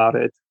ago about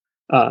it.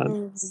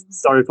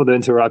 Sorry for the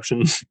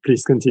interruption.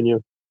 Please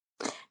continue.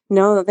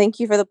 No, thank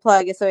you for the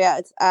plug. So yeah,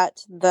 it's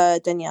at the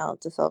Danielle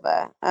De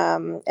Silva,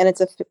 and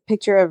it's a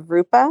picture of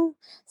Rupa.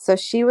 So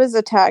she was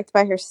attacked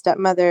by her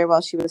stepmother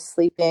while she was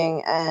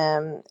sleeping,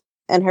 and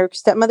her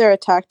stepmother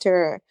attacked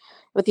her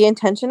with the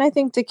intention, I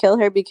think, to kill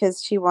her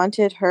because she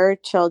wanted her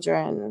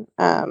children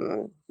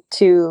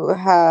to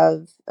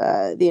have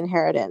the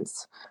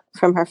inheritance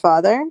from her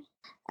father,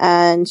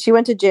 and she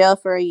went to jail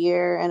for a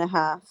year and a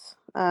half.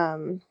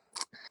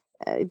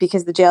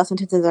 Because the jail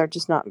sentences are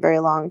just not very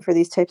long for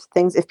these types of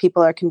things if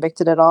people are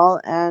convicted at all.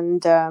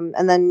 And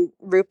then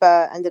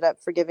Rupa ended up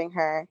forgiving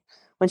her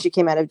when she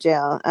came out of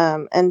jail.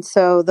 And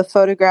so the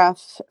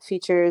photograph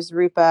features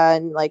Rupa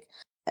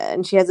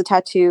and she has a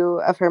tattoo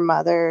of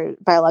her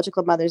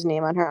biological mother's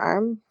name on her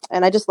arm.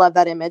 And I just love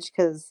that image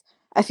because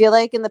I feel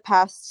like in the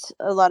past,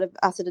 a lot of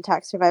acid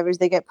attack survivors,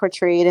 they get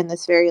portrayed in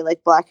this very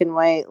like black and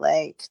white,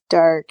 like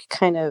dark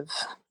kind of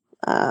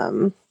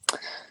um,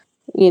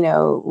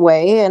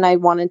 way. And I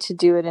wanted to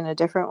do it in a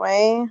different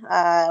way.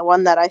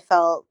 One that I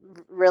felt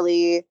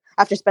really,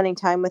 after spending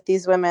time with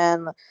these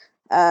women,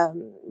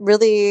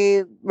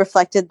 really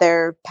reflected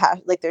their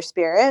their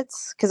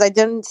spirits. Because I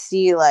didn't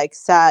see like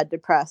sad,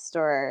 depressed,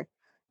 or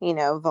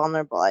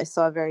vulnerable. I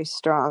saw very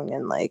strong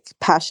and like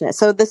passionate.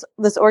 So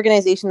this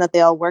organization that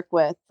they all work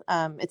with,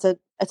 it's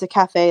a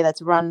cafe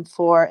that's run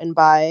for and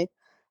by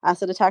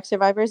acid attack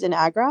survivors in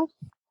Agra.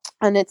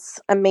 And it's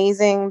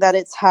amazing that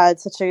it's had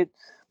such a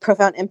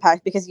profound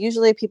impact because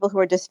usually people who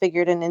are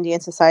disfigured in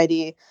Indian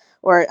society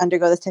or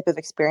undergo this type of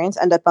experience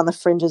end up on the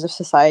fringes of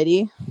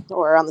society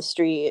or on the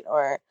street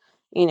or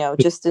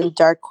just in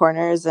dark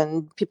corners,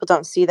 and people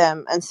don't see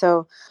them. And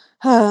so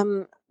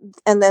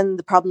and then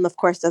the problem of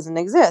course doesn't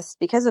exist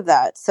because of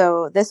that.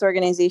 So this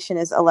organization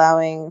is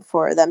allowing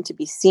for them to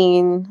be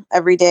seen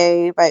every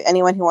day by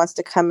anyone who wants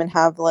to come and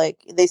have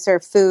they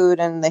serve food,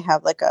 and they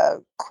have like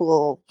a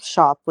cool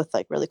shop with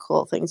like really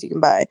cool things you can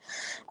buy.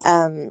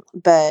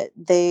 But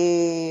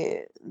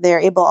they're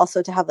able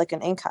also to have like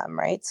an income,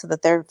 right? So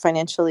that they're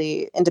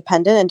financially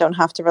independent and don't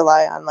have to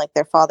rely on like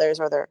their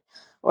fathers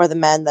or the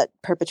men that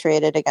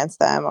perpetrated against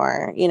them,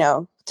 or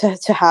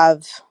to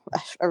have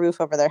a roof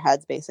over their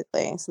heads,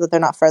 basically, so that they're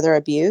not further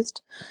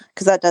abused,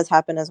 because that does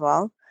happen as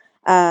well.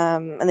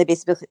 And they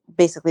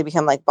basically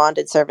become like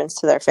bonded servants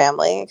to their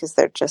family because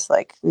they're just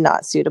like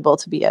not suitable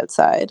to be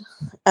outside.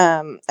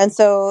 And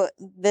so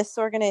this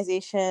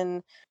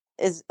organization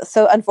is,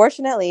 so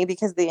unfortunately,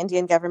 because the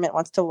Indian government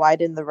wants to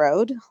widen the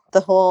road,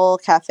 the whole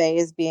cafe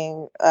is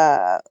being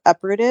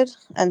uprooted,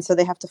 and so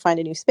they have to find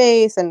a new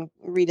space and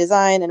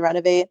redesign and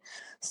renovate.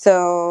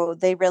 So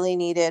they really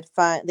needed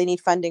they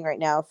need funding right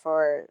now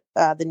for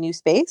the new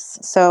space.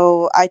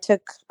 So I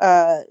took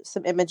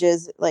some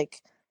images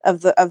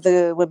of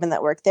the women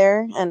that work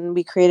there, and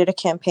we created a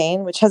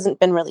campaign which hasn't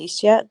been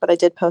released yet, but I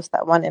did post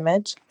that one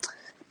image.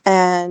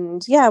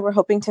 And yeah, we're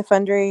hoping to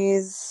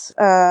fundraise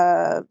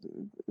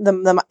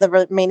the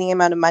remaining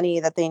amount of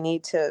money that they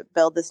need to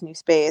build this new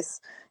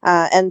space.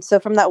 And so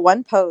from that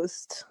one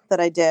post that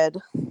I did,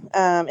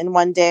 in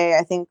one day,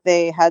 I think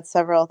they had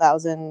several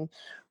thousand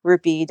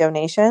rupee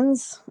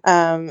donations.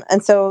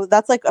 And so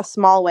that's like a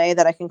small way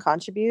that I can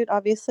contribute,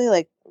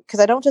 obviously, because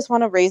I don't just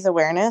want to raise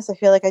awareness. I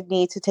feel like I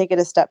need to take it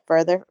a step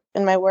further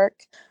in my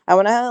work. I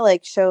want to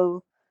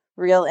show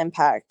real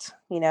impact,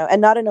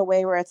 and not in a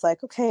way where it's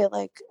like, okay,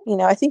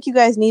 I think you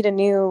guys need a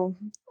new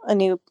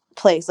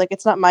place. Like,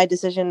 it's not my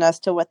decision as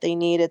to what they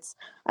need.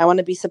 I want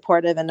to be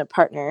supportive and a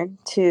partner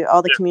to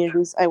all the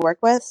communities I work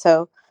with.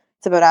 So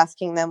it's about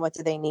asking them what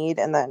do they need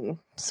and then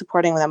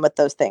supporting them with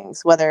those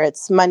things, whether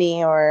it's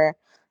money or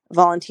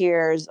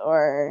volunteers,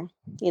 or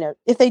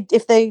if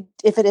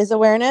it is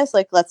awareness,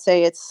 like let's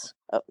say it's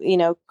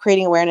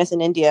creating awareness in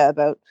India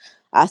about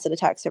acid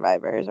attack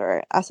survivors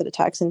or acid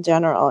attacks in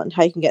general and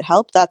how you can get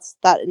help. That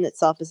in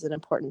itself is an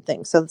important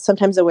thing. So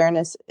sometimes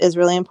awareness is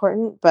really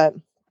important, but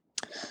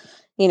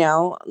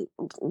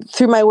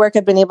through my work,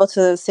 I've been able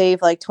to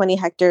save like 20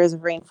 hectares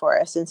of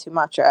rainforest in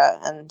Sumatra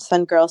and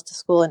send girls to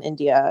school in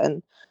India.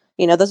 And,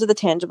 those are the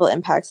tangible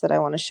impacts that I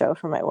want to show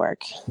for my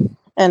work.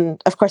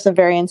 And of course, I'm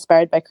very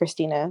inspired by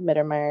Christina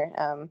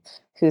Mittermeier,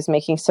 who's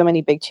making so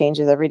many big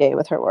changes every day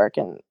with her work.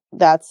 And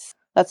that's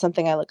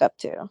something I look up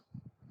to.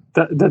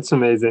 That's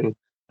amazing.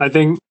 I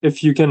think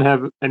if you can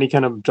have any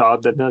kind of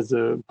job that has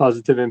a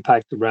positive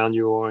impact around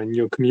you or in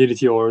your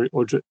community or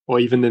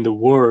even in the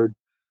world,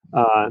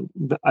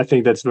 I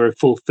think that's very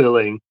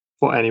fulfilling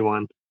for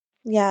anyone.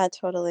 Yeah,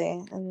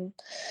 totally. And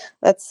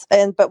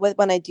but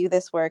when I do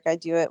this work, I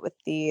do it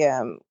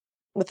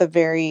with a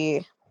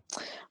very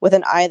with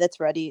an eye that's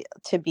ready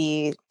to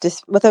be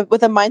with a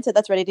mindset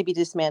that's ready to be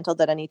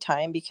dismantled at any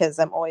time, because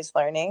I'm always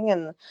learning.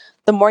 And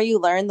the more you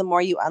learn, the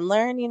more you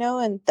unlearn,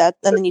 and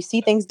then you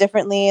see things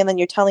differently, and then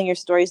you're telling your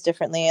stories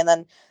differently. And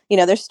then,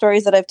 there's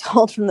stories that I've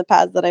told from the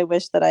past that I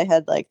wish that I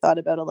had like thought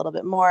about a little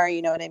bit more,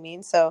 you know what I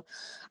mean? So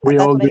We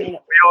that's all what I do. mean.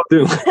 We all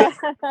do.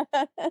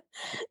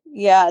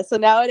 Yeah. So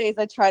nowadays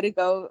I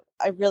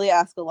really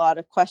ask a lot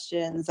of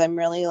questions. I'm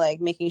really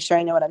like making sure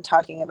I know what I'm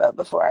talking about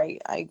before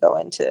I go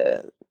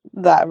into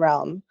that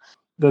realm.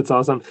 That's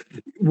awesome.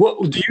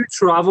 What do you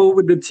travel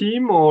with the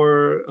team,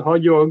 or how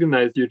you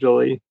organize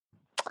usually?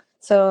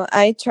 So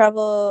I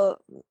travel.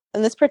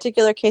 In this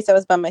particular case, I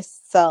was by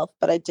myself,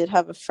 but I did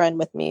have a friend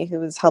with me who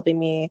was helping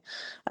me.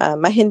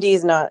 My Hindi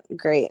is not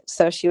great,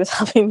 so she was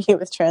helping me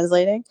with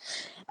translating.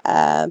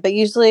 But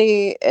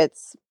usually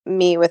it's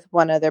me with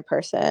one other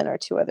person or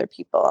two other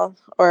people,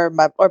 or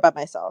by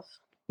myself.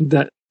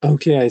 That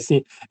okay, I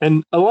see.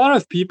 And a lot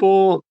of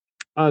people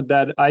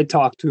that I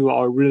talk to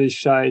are really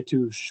shy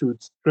to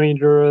shoot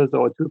strangers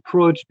or to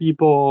approach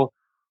people,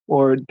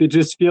 or they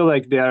just feel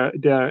like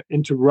they're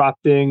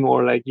interrupting,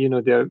 or like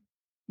they're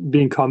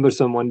being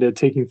cumbersome when they're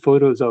taking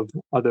photos of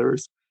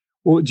others.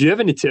 Well, do you have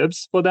any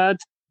tips for that?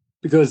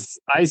 Because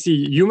I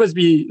see you must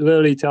be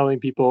literally telling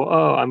people,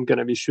 "Oh, I'm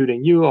gonna be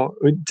shooting you." Or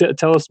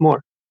tell us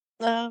more.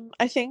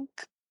 I think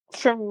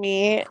for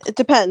me, it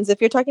depends.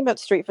 If you're talking about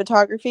street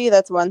photography,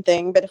 that's one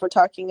thing. But if we're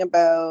talking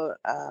about,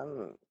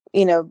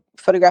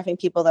 photographing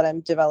people that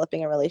I'm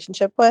developing a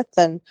relationship with,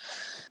 then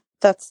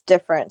that's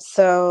different.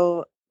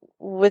 So,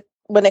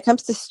 when it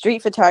comes to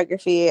street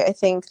photography, I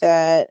think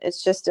that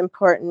it's just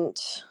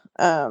important.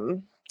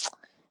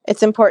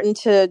 It's important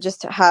to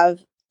just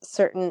have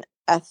certain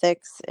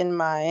ethics in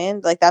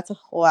mind. Like that's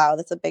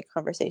a big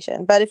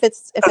conversation. But if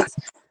it's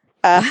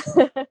uh,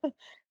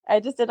 I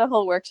just did a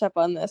whole workshop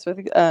on this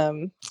with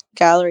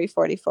Gallery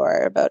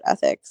 44 about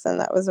ethics, and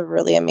that was a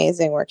really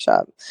amazing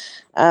workshop.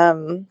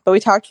 But we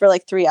talked for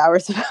like 3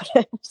 hours about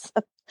it.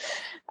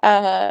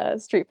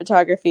 Street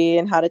photography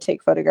and how to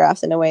take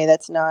photographs in a way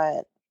that's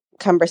not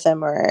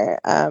cumbersome or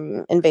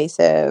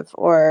invasive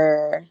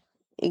or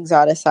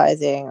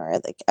exoticizing or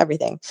like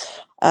everything.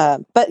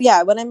 But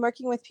yeah, when I'm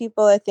working with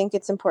people, I think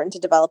it's important to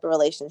develop a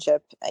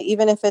relationship,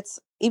 even if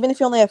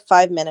you only have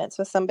 5 minutes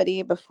with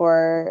somebody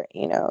before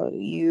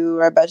you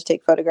are about to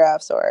take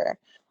photographs. Or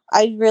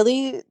I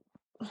really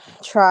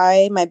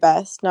try my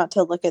best not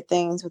to look at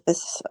things with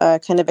this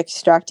kind of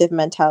extractive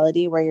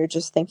mentality where you're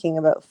just thinking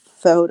about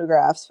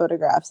photographs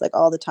like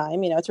all the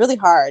time. It's really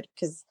hard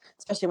because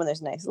especially when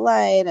there's nice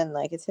light and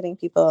like it's hitting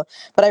people.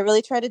 But I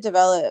really try to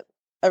develop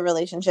a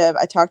relationship.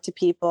 I talk to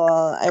people.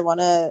 I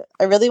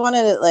really want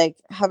to like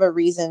have a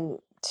reason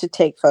to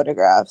take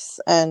photographs,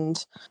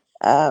 and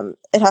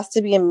it has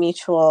to be a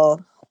mutual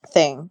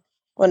thing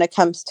when it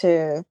comes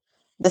to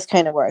this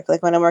kind of work.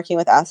 Like when I'm working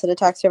with acid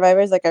attack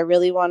survivors, like I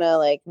really want to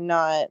like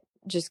not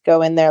just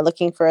go in there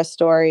looking for a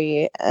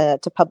story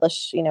to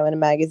publish, in a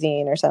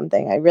magazine or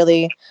something. I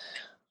really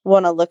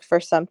want to look for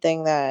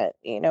something that,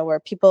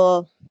 where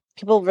people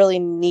really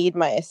need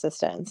my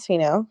assistance.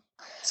 So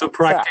So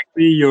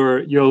practically,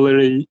 you're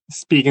literally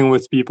speaking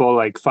with people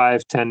like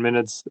 5, 10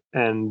 minutes,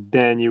 and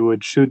then you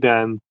would shoot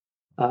them,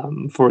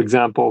 for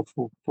example,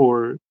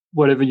 for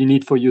whatever you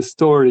need for your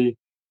story.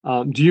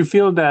 Do you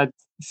feel that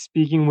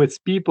speaking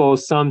with people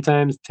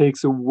sometimes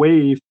takes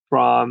away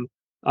from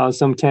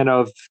some kind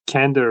of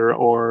candor,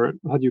 or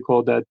how do you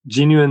call that?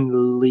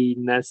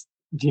 Genuineness?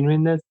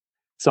 Genuineness?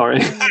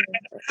 Sorry.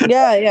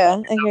 yeah,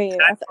 I hear you.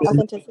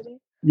 Authenticity.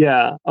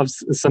 Yeah, of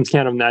some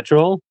kind of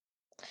natural.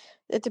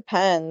 It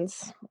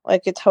depends.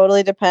 Like it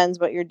totally depends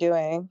what you're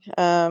doing.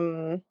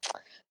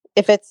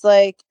 If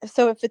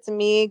it's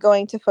me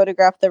going to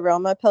photograph the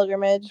Roma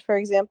pilgrimage, for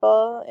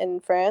example,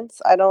 in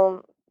France,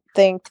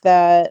 think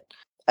that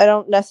I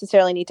don't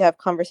necessarily need to have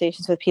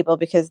conversations with people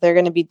because they're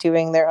going to be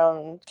doing their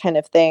own kind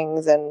of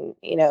things, and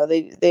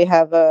they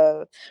have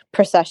a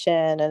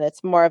procession, and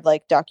it's more of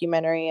like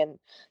documentary. And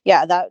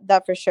yeah,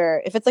 that for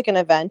sure. If it's like an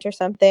event or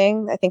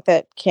something, I think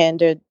that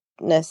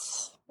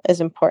candidness is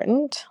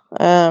important.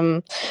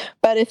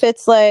 But if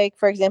it's like,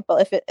 for example,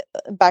 if it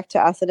back to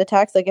acid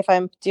attacks, like if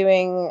I'm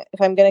going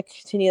to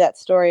continue that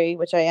story,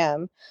 which I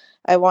am,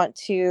 I want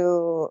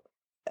to.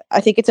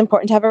 I think it's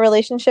important to have a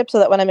relationship so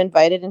that when I'm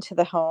invited into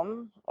the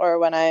home or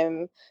when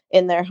I'm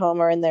in their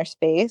home or in their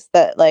space,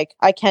 that like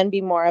I can be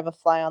more of a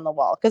fly on the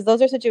wall, because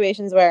those are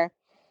situations where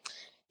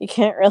you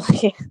can't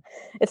really.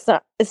 It's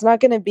not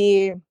going to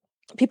be.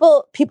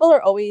 People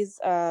are always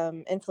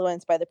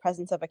influenced by the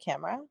presence of a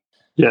camera.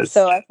 Yes.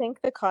 So I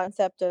think the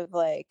concept of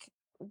like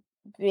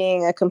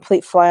being a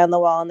complete fly on the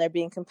wall and there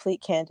being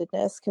complete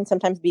candidness can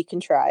sometimes be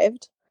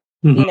contrived,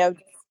 Mhm. you know,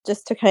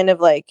 just to kind of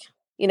like,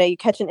 you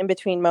catch an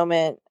in-between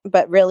moment,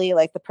 but really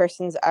like the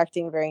person's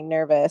acting very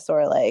nervous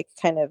or like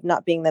kind of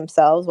not being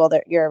themselves while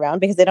you're around,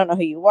 because they don't know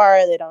who you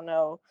are. They don't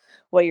know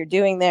what you're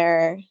doing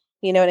there.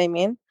 You know what I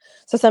mean?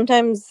 So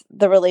sometimes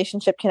the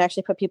relationship can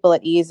actually put people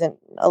at ease and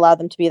allow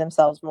them to be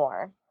themselves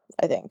more,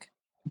 I think.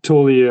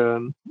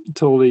 Totally,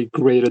 totally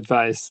great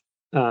advice.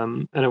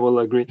 And I will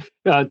agree.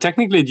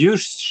 Technically, do you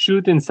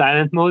shoot in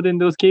silent mode in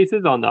those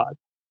cases or not?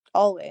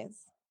 Always.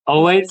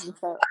 Always?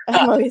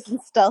 I'm always in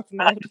stealth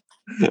mode.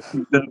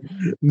 the,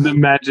 the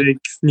magic,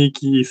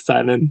 sneaky,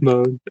 silent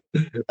mode.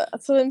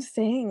 That's what I'm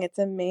saying. It's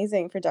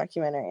amazing for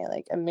documentary,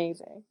 like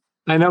amazing.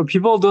 I know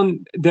people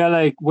don't, they're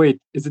like, wait,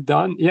 is it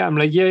done? Yeah, I'm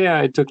like, yeah,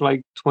 I took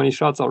like 20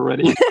 shots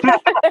already.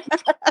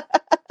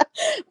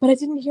 But I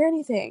didn't hear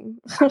anything.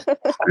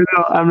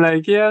 I'm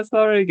like, yeah,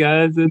 sorry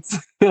guys, it's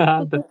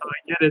yeah, that's how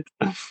I get it.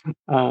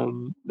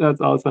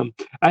 That's awesome.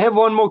 I have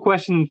one more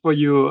question for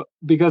you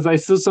because I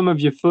saw some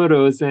of your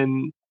photos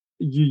and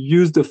you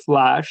used the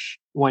flash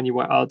when you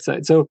were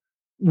outside. So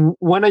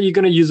when are you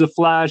going to use a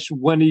flash?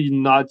 When do you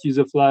not use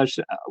a flash?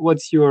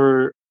 What's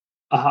your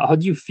how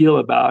do you feel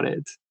about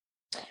it?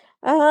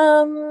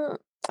 Um,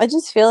 I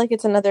just feel like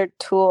it's another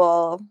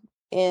tool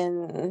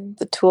in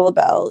the tool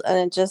belt, and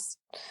it just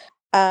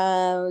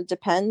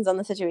depends on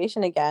the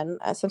situation again.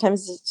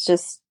 Sometimes it's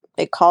just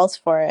it calls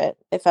for it.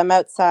 If I'm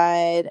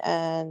outside,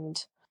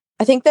 and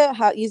I think that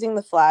how using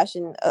the flash,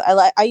 and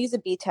I use a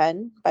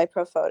B10 by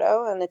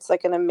Profoto, and it's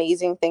like an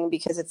amazing thing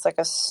because it's like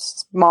a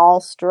small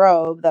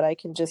strobe that I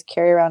can just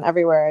carry around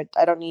everywhere.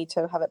 I don't need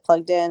to have it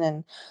plugged in,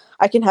 and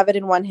I can have it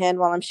in one hand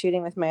while I'm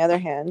shooting with my other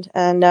hand.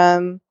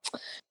 And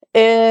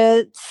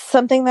it's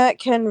something that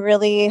can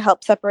really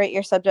help separate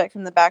your subject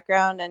from the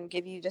background and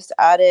give you just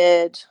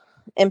added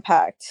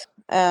impact,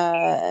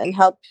 and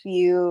help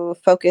you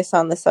focus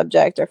on the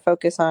subject or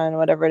focus on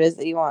whatever it is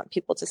that you want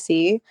people to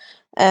see.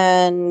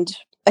 And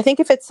I think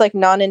if it's like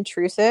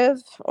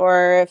non-intrusive,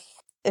 or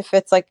if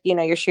it's like,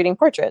 you're shooting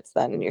portraits,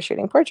 then you're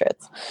shooting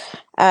portraits.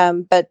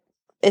 But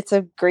it's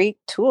a great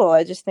tool.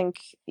 I just think,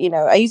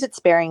 I use it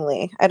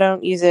sparingly. I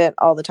don't use it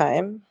all the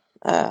time.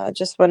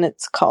 Just when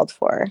it's called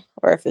for,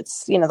 or if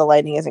it's, the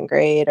lighting isn't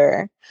great,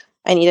 or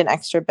I need an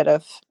extra bit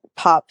of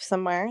pop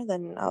somewhere,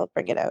 then I'll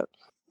bring it out.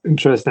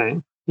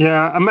 Interesting.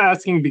 Yeah, I'm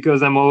asking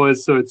because I'm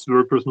always, so it's a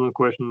very personal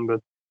question, but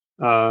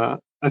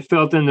I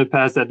felt in the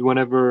past that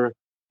whenever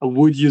I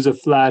would use a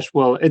flash,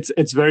 well,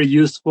 it's very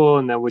useful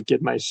and I would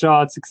get my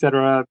shots,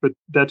 etc. But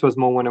that was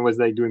more when I was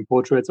like doing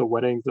portraits or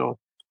weddings or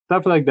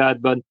stuff like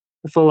that. But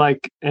I feel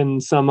like in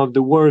some of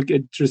the work,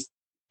 it just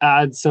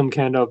adds some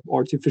kind of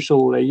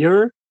artificial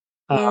layer,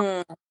 uh,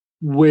 Mm.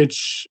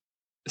 which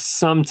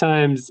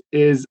sometimes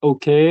is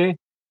okay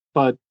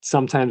but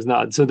sometimes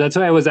not. So that's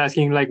why I was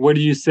asking, like, where do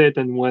you sit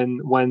and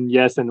when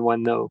yes and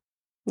when no?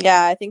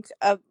 Yeah, I think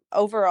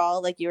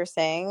overall, like you were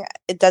saying,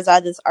 it does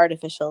add this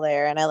artificial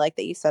layer, and I like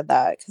that you said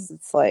that because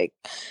it's like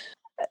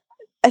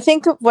I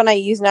think when I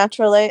use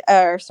natural light,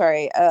 or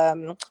sorry,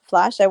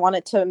 flash, I want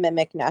it to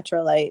mimic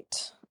natural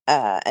light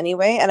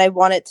anyway, and I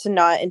want it to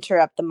not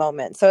interrupt the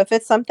moment. So if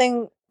it's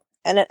something,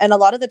 and a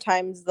lot of the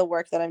times the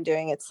work that I'm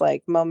doing, it's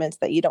like moments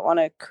that you don't want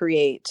to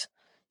create,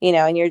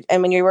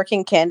 and when you're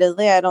working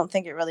candidly, I don't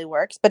think it really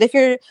works. But if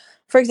you're,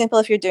 for example,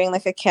 if you're doing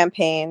like a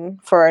campaign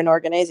for an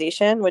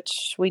organization,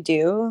 which we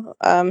do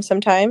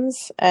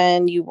sometimes,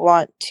 and you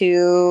want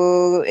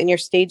to, and you're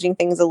staging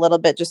things a little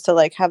bit just to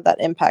like have that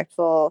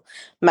impactful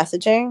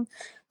messaging,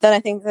 then I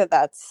think that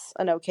that's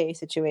an okay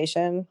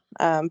situation.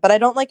 But I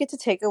don't like it to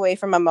take away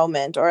from a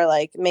moment, or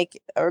like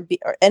make or be,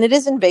 and it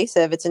is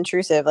invasive. It's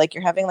intrusive. Like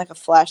you're having like a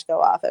flash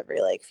go off every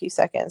like few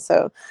seconds,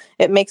 so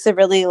it makes a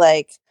really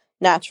like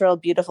natural,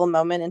 beautiful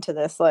moment into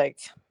this like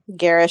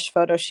garish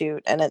photo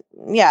shoot, and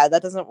yeah,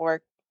 that doesn't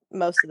work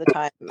most of the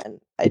time, and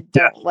I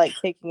Yeah, don't like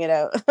taking it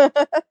out. I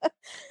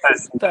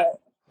see that.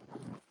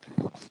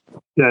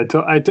 But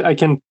Yeah, I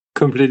can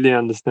completely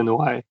understand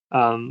why.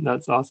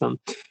 That's awesome.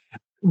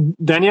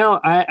 Danielle,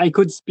 I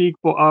could speak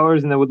for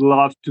hours and I would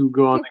love to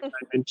go on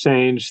and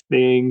change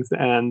things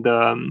and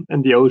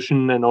the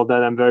ocean and all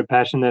that. I'm very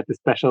passionate,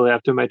 especially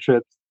after my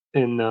trips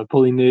in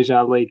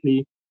Polynesia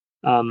lately.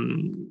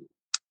 Um,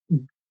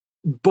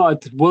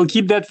 but we'll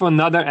keep that for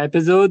another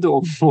episode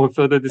or for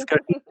further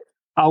discussion.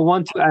 I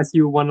want to ask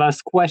you one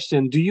last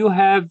question. Do you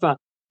have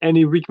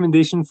any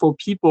recommendation for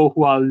people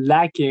who are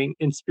lacking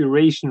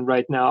inspiration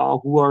right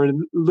now, who are a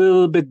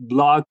little bit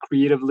blocked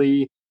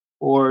creatively,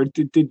 or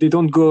they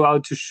don't go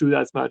out to shoot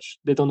as much?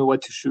 They don't know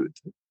what to shoot.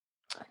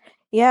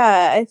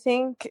 yeah, I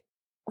think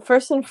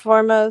first and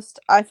foremost,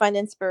 I find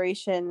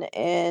inspiration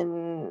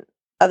in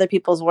other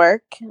people's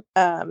work.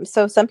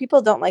 So some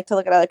people don't like to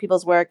look at other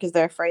people's work because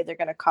they're afraid they're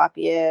going to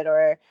copy it,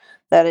 or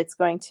that it's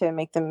going to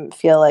make them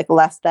feel like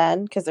less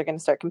than because they're going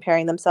to start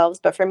comparing themselves.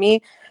 But for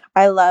me,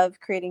 I love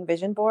creating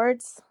vision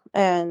boards,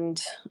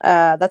 and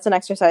that's an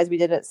exercise we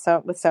did with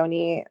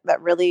Sony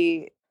that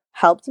really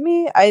helped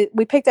me.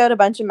 We picked out a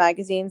bunch of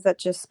magazines that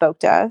just spoke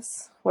to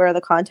us, where the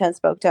content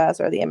spoke to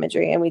us or the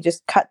imagery, and we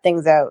just cut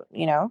things out,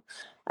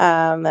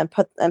 and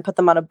put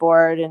them on a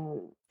board,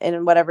 and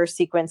in whatever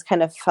sequence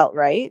kind of felt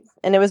right.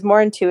 And it was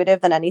more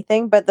intuitive than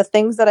anything. But the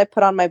things that I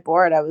put on my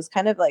board, I was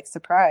kind of like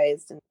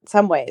surprised in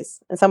some ways.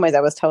 In some ways, I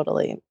was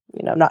totally,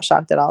 not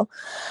shocked at all.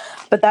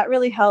 But that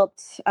really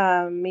helped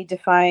me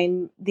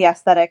define the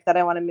aesthetic that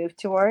I want to move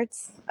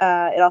towards.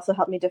 It also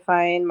helped me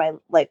define my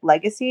like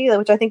legacy,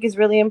 which I think is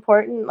really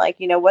important. Like,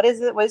 what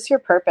is it? What is your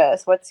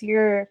purpose? What's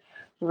your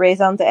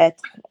raison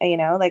d'être,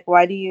 like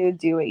why do you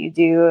do what you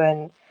do?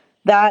 And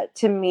that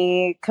to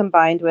me,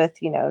 combined with,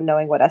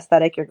 knowing what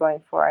aesthetic you're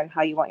going for and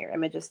how you want your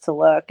images to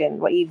look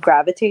and what you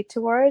gravitate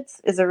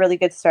towards is a really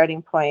good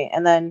starting point.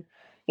 And then,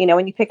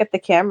 when you pick up the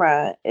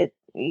camera,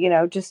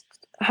 just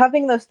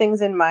having those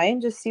things in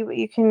mind, just see what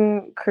you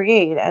can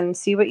create and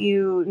see what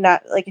you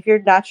not like. If you're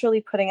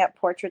naturally putting up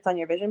portraits on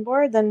your vision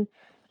board, then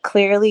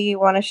clearly you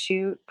want to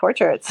shoot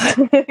portraits,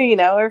 or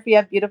if you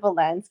have beautiful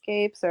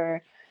landscapes,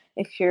 or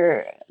if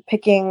you're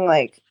picking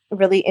like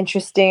really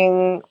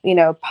interesting,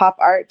 pop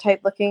art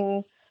type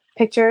looking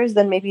pictures,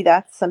 then maybe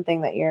that's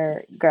something that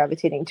you're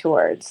gravitating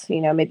towards.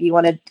 Maybe you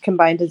want to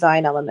combine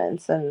design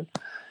elements and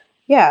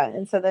yeah,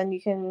 and so then you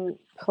can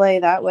play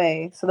that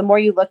way. So the more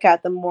you look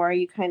at, the more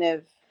you kind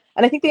of,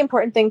 and I think the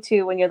important thing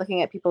too, when you're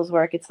looking at people's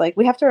work, it's like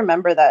we have to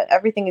remember that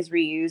everything is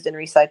reused and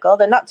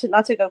recycled, and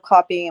not to go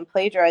copying and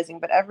plagiarizing,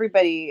 but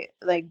everybody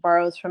like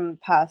borrows from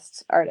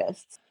past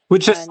artists,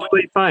 which is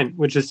totally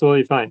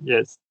fine.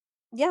 Yes.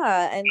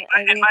 Yeah, and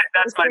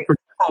that's my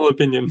personal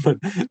opinion, but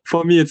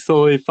for me, it's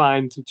totally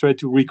fine to try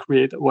to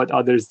recreate what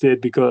others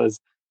did because,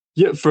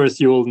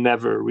 first, you will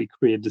never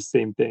recreate the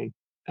same thing,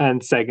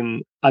 and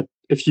second,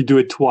 if you do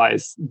it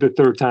twice, the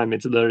third time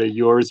it's literally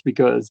yours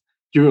because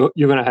you're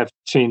gonna have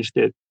changed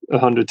it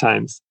 100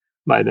 times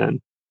by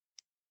then.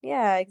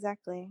 Yeah,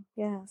 exactly.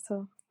 Yeah,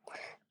 so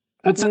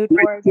that's I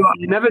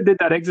never did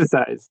that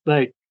exercise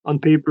like on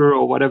paper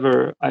or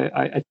whatever.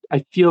 I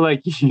feel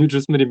like you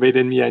just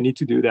motivated me. I need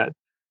to do that.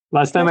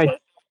 Last time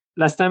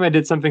I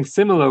did something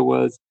similar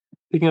was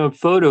picking up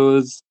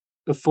photos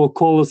for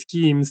color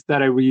schemes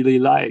that I really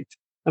liked.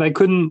 And I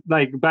couldn't,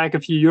 like back a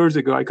few years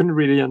ago, I couldn't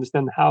really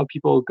understand how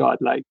people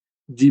got like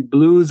deep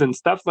blues and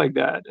stuff like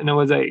that. And I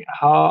was like,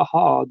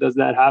 how does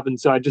that happen?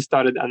 So I just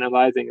started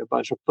analyzing a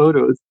bunch of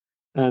photos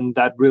and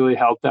that really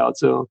helped out.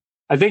 So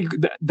I think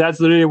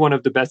that's literally one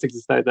of the best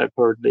exercises I've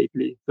heard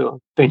lately.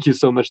 So thank you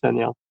so much,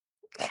 Danielle.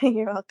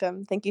 You're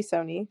welcome. Thank you,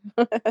 Sony.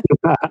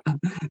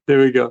 There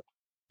we go.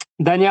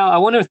 Danielle, I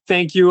want to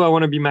thank you. I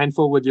want to be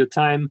mindful with your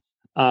time.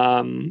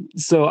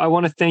 So I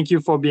want to thank you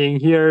for being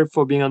here,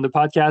 for being on the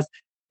podcast.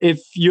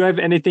 If you have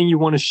anything you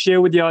want to share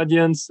with the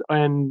audience,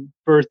 and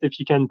first, if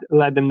you can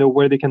let them know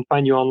where they can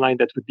find you online,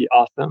 that would be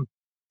awesome.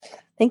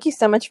 Thank you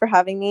so much for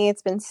having me.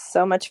 It's been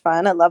so much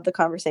fun. I love the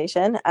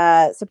conversation.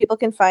 So people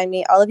can find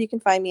me, all of you can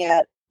find me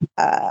at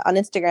on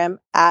Instagram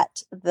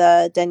at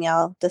the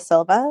Danielle de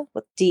Silva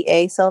with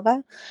DA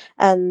Silva,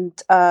 and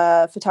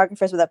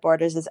Photographers Without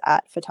Borders is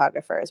at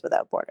Photographers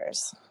Without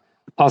Borders.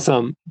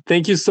 Awesome.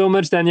 Thank you so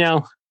much,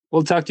 Danielle.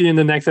 We'll talk to you in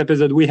the next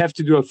episode. We have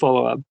to do a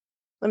follow-up.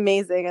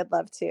 Amazing. I'd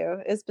love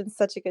to. It's been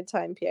such a good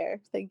time, Pierre.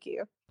 Thank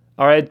you.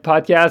 All right,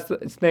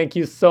 podcast, thank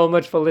you so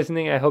much for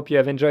listening. I hope you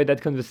have enjoyed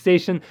that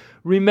conversation.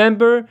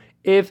 Remember,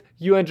 if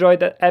you enjoyed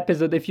that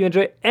episode, if you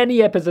enjoy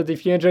any episode,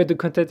 if you enjoyed the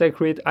content I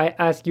create, I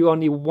ask you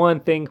only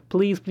one thing.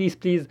 Please, please,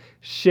 please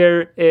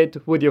share it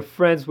with your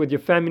friends, with your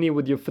family,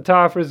 with your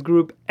photographers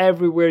group,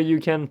 everywhere you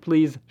can.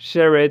 Please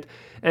share it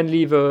and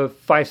leave a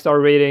 5-star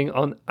rating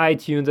on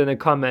iTunes and a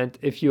comment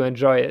if you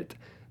enjoy it.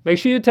 Make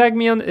sure you tag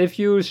me on if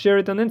you share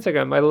it on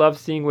Instagram. I love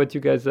seeing what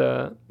you guys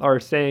are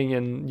saying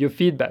and your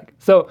feedback.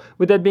 So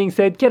with that being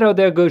said, get out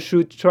there, go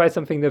shoot, try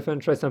something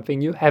different, try something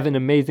new. Have an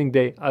amazing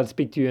day. I'll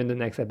speak to you in the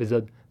next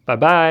episode.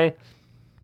 Bye-bye.